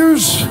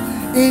fires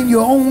in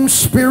your own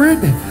spirit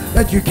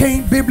that you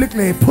can't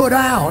biblically put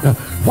out.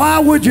 Why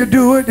would you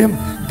do it?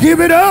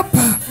 Give it up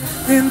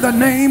in the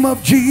name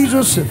of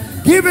Jesus.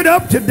 Give it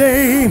up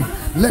today.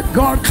 Let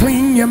God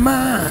clean your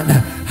mind.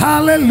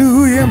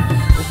 Hallelujah.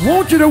 I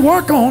want you to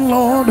work on,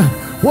 Lord,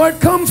 what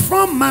comes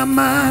from my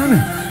mind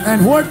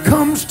and what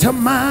comes to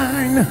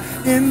mind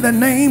in the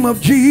name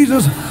of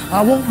Jesus.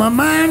 I want my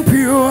mind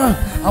pure.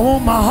 I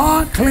want my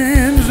heart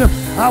cleansed.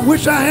 I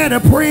wish I had a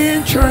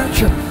praying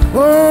church.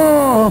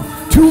 Oh,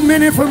 too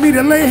many for me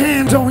to lay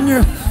hands on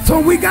you. So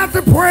we got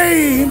to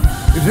pray.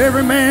 It's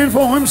every man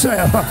for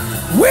himself.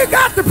 We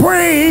got to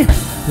pray.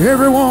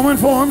 Every woman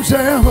for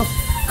himself.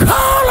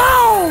 Call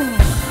on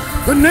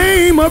the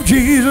name of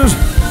Jesus.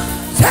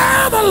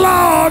 Tell the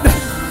Lord,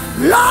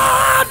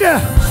 Lord,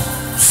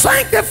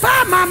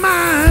 sanctify my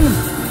mind.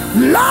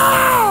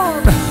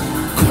 Lord,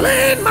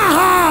 clean my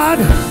heart.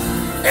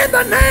 In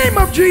the name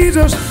of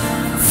Jesus,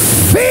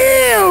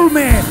 fill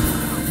me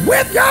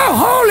with your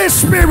Holy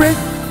Spirit.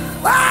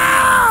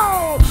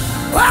 Oh,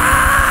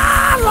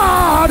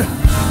 Lord,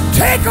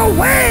 take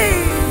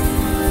away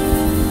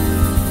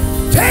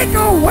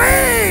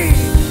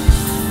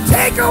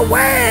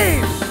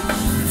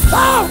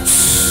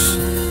thoughts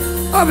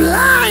of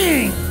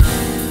lying.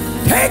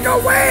 Take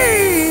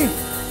away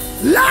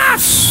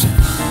lust.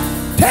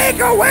 Take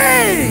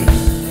away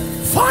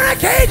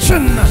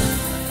fornication.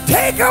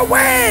 Take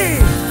away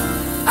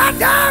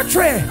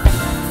adultery.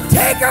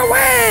 Take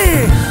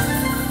away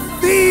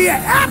the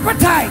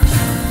appetite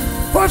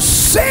for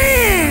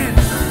sin.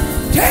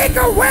 Take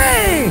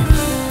away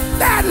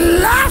that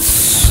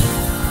lust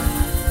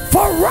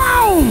for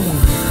wrong,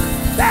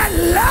 that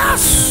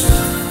lust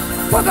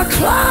for the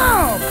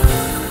club,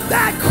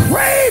 that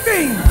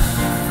craving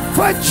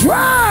for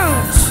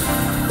drugs,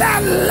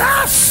 that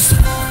lust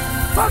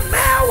for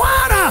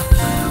marijuana.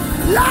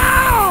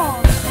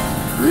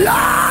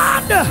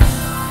 Lord,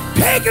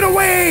 take it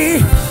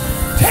away.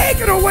 Take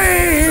it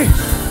away.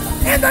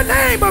 In the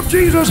name of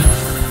Jesus,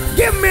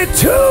 give me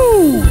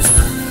tools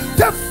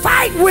to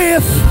fight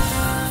with.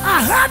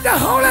 I heard the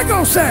Holy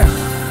Ghost say,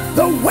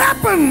 the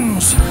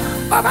weapons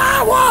of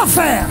our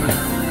warfare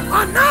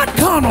are not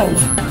carnal,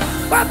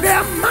 but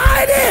they're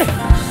mighty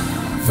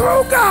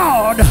through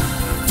God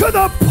to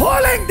the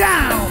pulling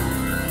down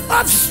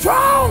of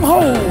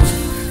strongholds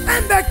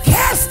and the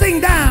casting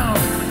down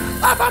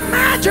of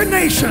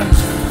imaginations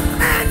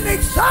and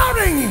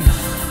exalting,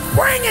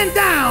 bringing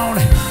down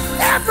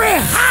every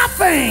high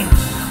thing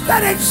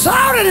that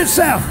exalted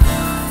itself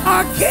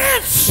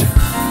against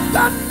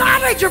the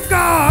knowledge of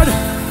God.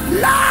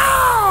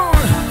 Lord,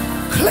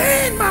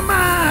 clean my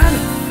mind.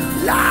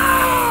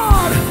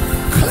 Lord,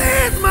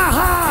 cleanse my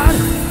heart.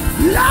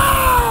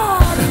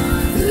 Lord,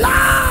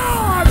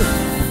 Lord,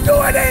 do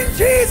it in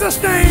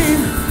Jesus'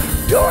 name.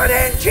 Do it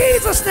in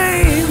Jesus'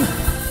 name.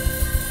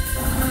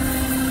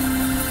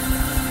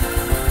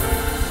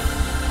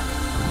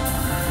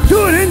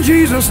 Do it in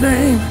Jesus'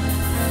 name.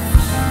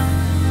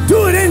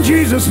 Do it in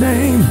Jesus'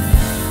 name.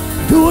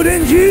 Do it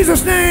in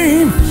Jesus'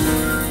 name.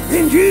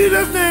 In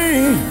Jesus'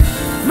 name.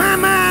 My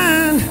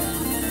mind,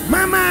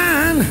 my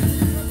mind,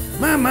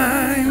 my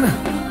mind,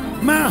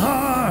 my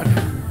heart,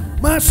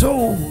 my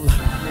soul.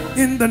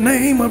 In the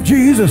name of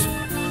Jesus.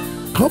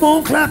 Come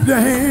on, clap your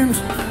hands.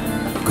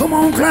 Come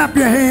on, clap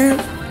your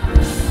hands.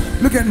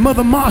 Look at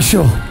Mother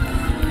Marshall.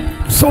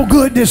 So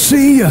good to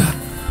see you.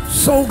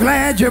 So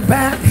glad you're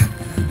back.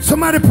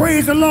 Somebody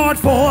praise the Lord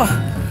for her.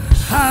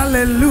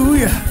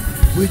 Hallelujah.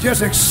 We're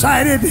just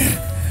excited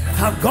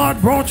how God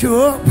brought you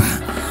up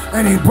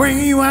and He's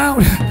bringing you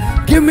out.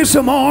 Give me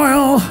some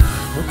oil.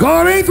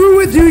 God ain't through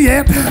with you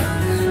yet.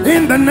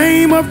 In the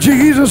name of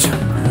Jesus.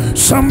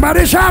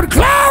 Somebody shout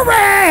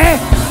glory.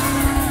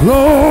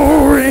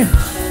 Glory.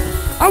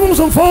 I want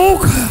some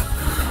folk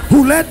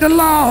who let the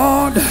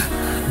Lord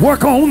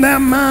work on their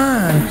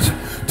minds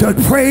to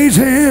praise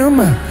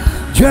Him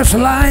just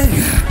like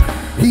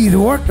He's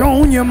worked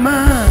on your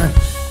mind.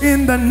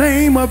 In the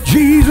name of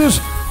Jesus,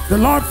 the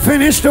Lord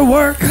finished the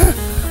work.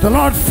 The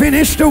Lord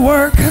finished the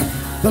work.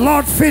 The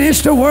Lord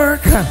finished the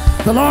work.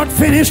 The Lord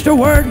finished the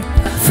work.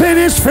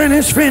 Finish,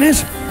 finish,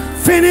 finish.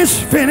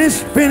 Finish, finish,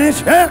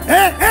 finish. Hey,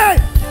 hey, hey.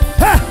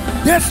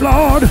 Yes,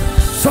 Lord.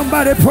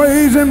 Somebody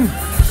praise Him.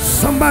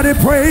 Somebody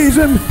praise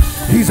Him.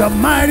 He's a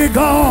mighty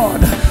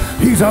God.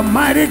 He's a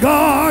mighty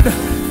God.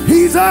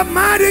 He's a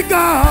mighty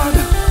God.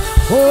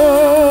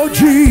 Oh,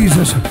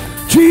 Jesus.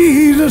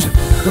 Jesus.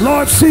 The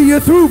Lord see you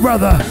through,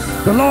 brother.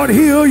 The Lord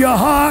heal your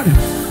heart.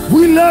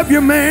 We love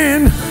you,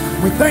 man.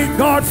 We thank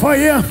God for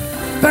you.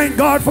 Thank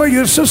God for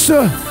your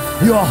sister.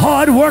 You're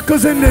hard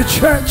workers in the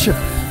church.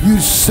 You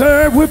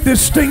serve with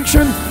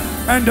distinction.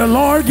 And the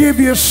Lord give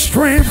you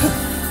strength.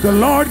 The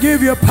Lord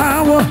give you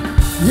power.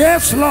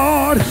 Yes,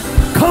 Lord.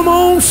 Come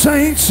on,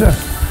 saints.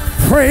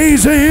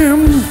 Praise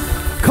Him.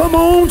 Come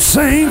on,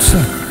 saints.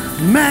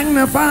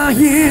 Magnify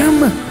Him.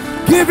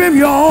 Give Him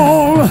your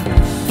all.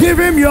 Give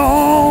Him your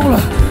all.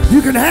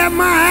 You can have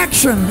my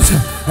actions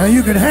and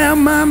you can have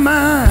my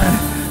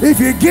mind. If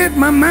you get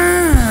my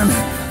mind,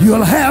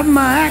 you'll have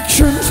my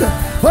actions.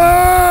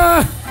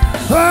 Oh,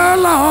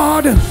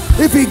 Lord,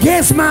 if He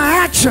gets my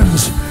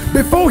actions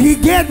before He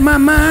get my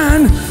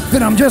mind,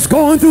 then I'm just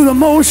going through the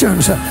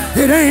motions.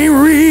 It ain't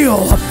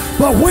real.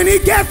 But when He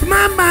gets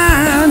my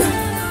mind,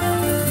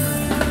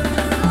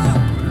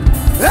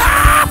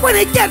 when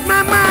He gets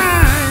my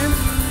mind,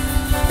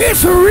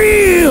 it's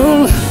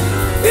real.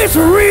 It's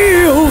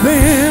real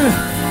then.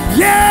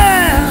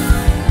 Yeah.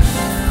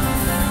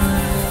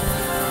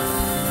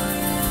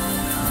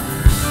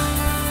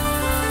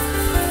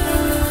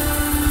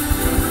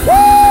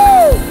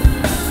 Woo!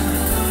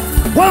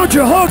 Why don't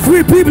you hug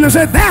 3 people and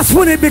say, that's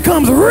when it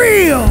becomes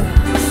real.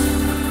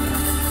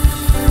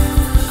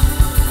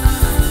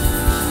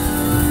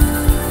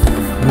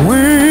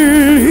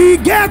 When He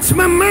gets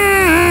my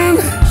mind.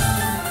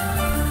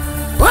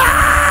 Wow!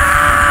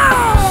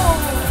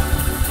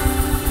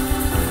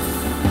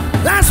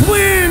 That's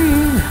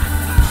when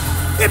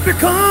it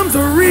becomes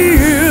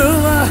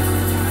real.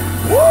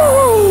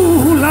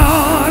 Woo,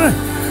 Lord.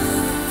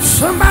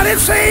 Somebody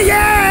say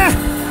yeah.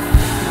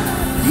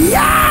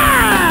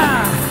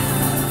 Yeah.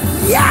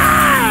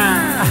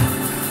 Yeah.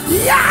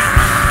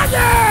 Yeah.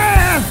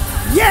 Yeah.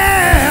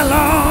 Yeah,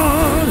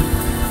 Lord.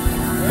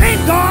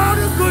 Ain't God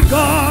a good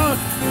God?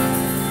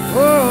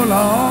 Oh,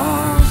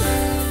 Lord.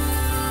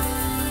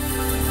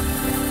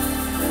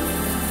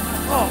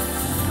 Oh.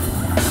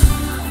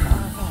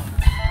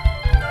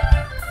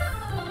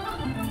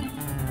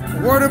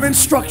 Word of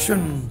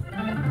instruction.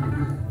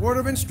 Word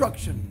of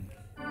instruction.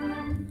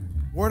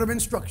 Word of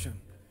instruction.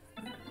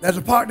 There's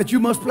a part that you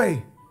must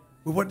play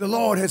with what the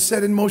Lord has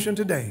set in motion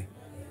today.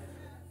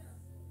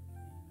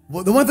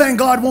 Well, the one thing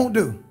God won't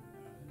do,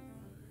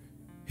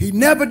 He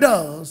never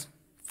does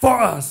for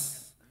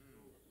us,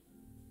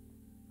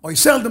 or He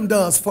seldom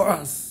does for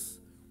us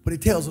what He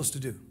tells us to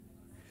do.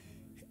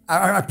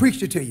 I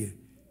preached it to you.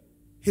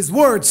 His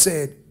word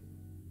said,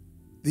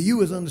 the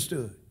you is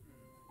understood.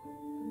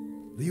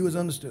 The you is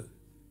understood.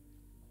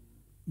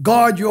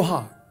 Guard your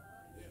heart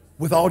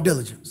with all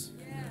diligence.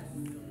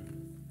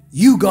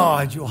 You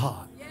guard your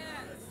heart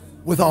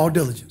with all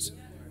diligence.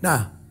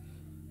 Now,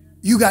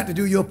 you got to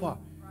do your part.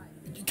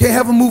 You can't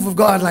have a move of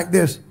God like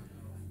this,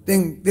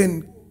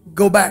 then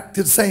go back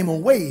to the same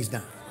old ways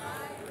now.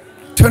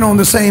 Turn on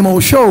the same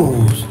old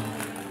shows.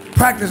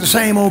 Practice the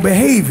same old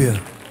behavior.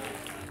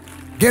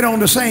 Get on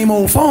the same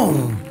old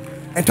phone.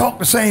 and talk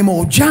the same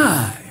old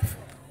jive.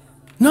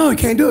 No, you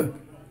can't do it.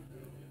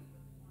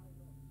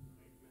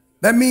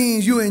 That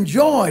means you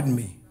enjoyed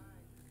me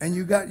and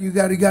you got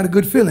a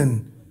good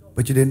feeling,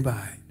 but you didn't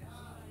buy it.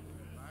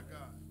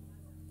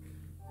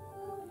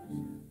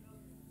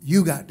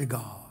 You got to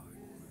guard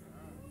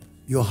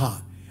your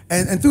heart.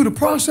 And through the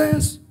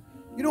process,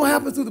 you know what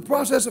happens through the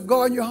process of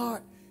guarding your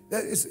heart?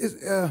 That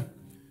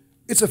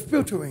it's a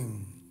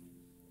filtering,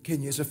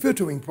 Kenya. It's a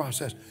filtering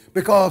process.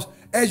 Because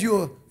as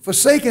you're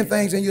forsaking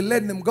things and you're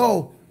letting them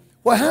go,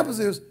 what happens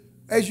is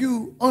as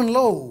you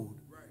unload,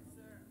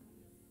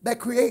 that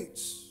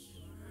creates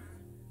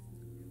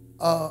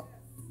a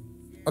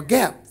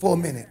gap for a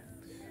minute.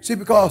 See,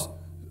 because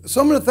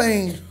some of the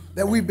things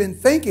that we've been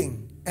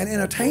thinking and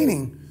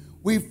entertaining,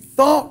 we've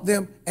thought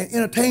them and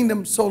entertained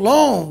them so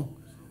long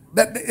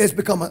that it's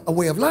become a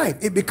way of life.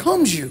 It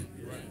becomes you.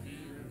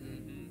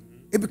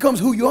 It becomes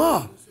who you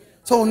are.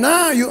 So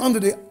now you're under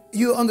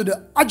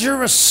the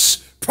arduous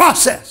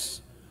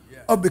process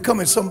of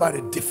becoming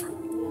somebody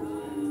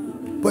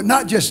different. But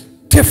not just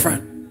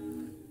different,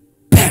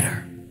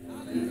 better.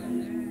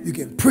 You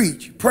can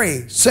preach,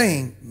 pray,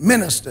 sing,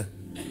 minister,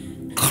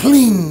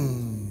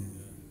 clean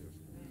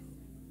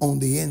on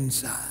the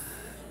inside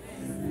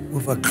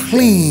with a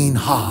clean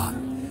heart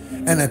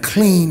and a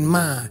clean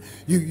mind.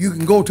 You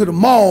can go to the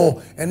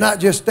mall and not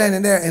just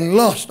standing there and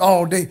lust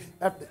all day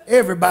after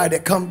everybody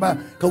that comes by,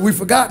 because we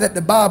forgot that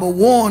the Bible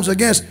warns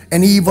against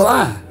an evil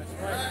eye.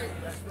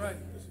 That's right.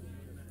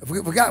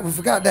 We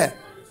forgot that.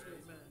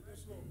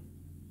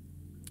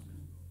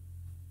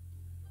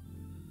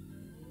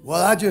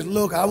 Well, I just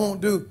look, I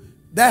won't do.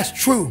 That's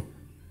true.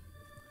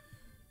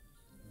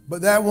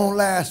 But that won't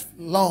last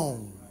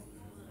long.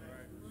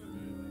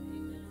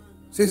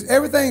 See,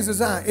 everything's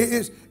designed. It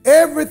is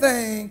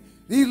everything,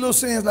 these little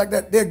sins like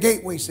that, they're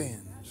gateway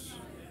sins.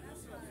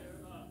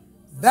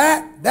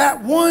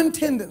 That one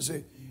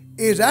tendency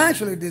is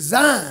actually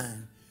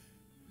designed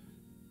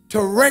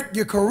to wreck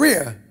your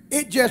career.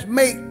 It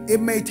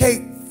may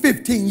take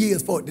 15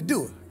 years for it to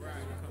do it.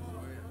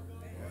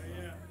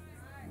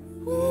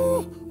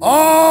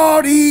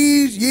 All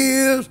these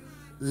years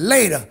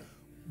later,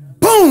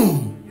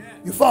 boom,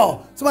 you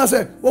fall. Somebody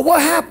said, well,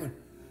 what happened?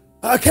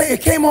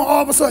 It came on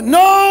all of a sudden.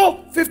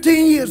 No,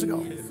 15 years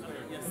ago.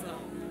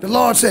 The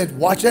Lord said,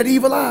 watch that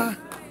evil eye.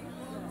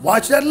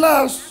 Watch that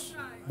lust.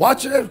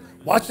 Watch that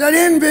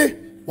envy.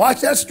 Watch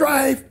that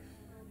strife.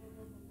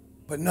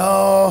 But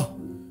no,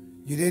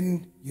 you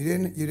didn't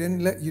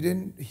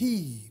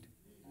heed.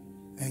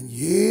 And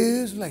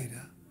years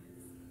later,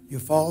 you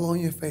fall on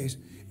your face.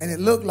 And it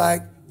looked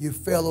like you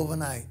fell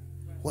overnight,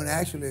 when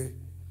actually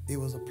it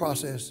was a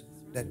process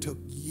that took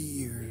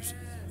years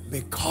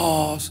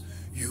because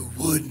you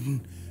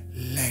wouldn't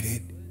let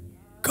it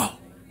go.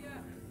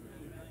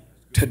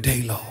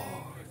 Today, Lord,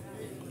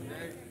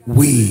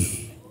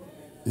 we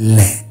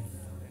let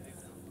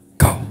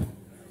go.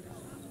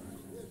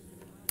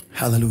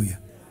 Hallelujah.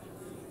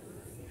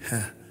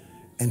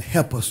 And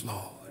help us,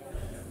 Lord,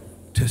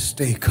 to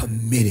stay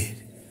committed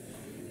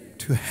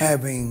to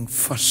having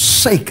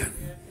forsaken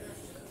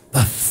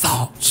the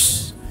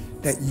thoughts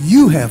that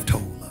you have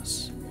told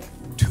us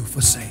to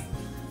forsake.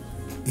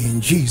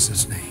 In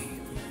Jesus'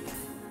 name,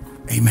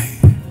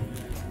 amen.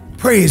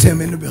 Praise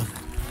him in the building.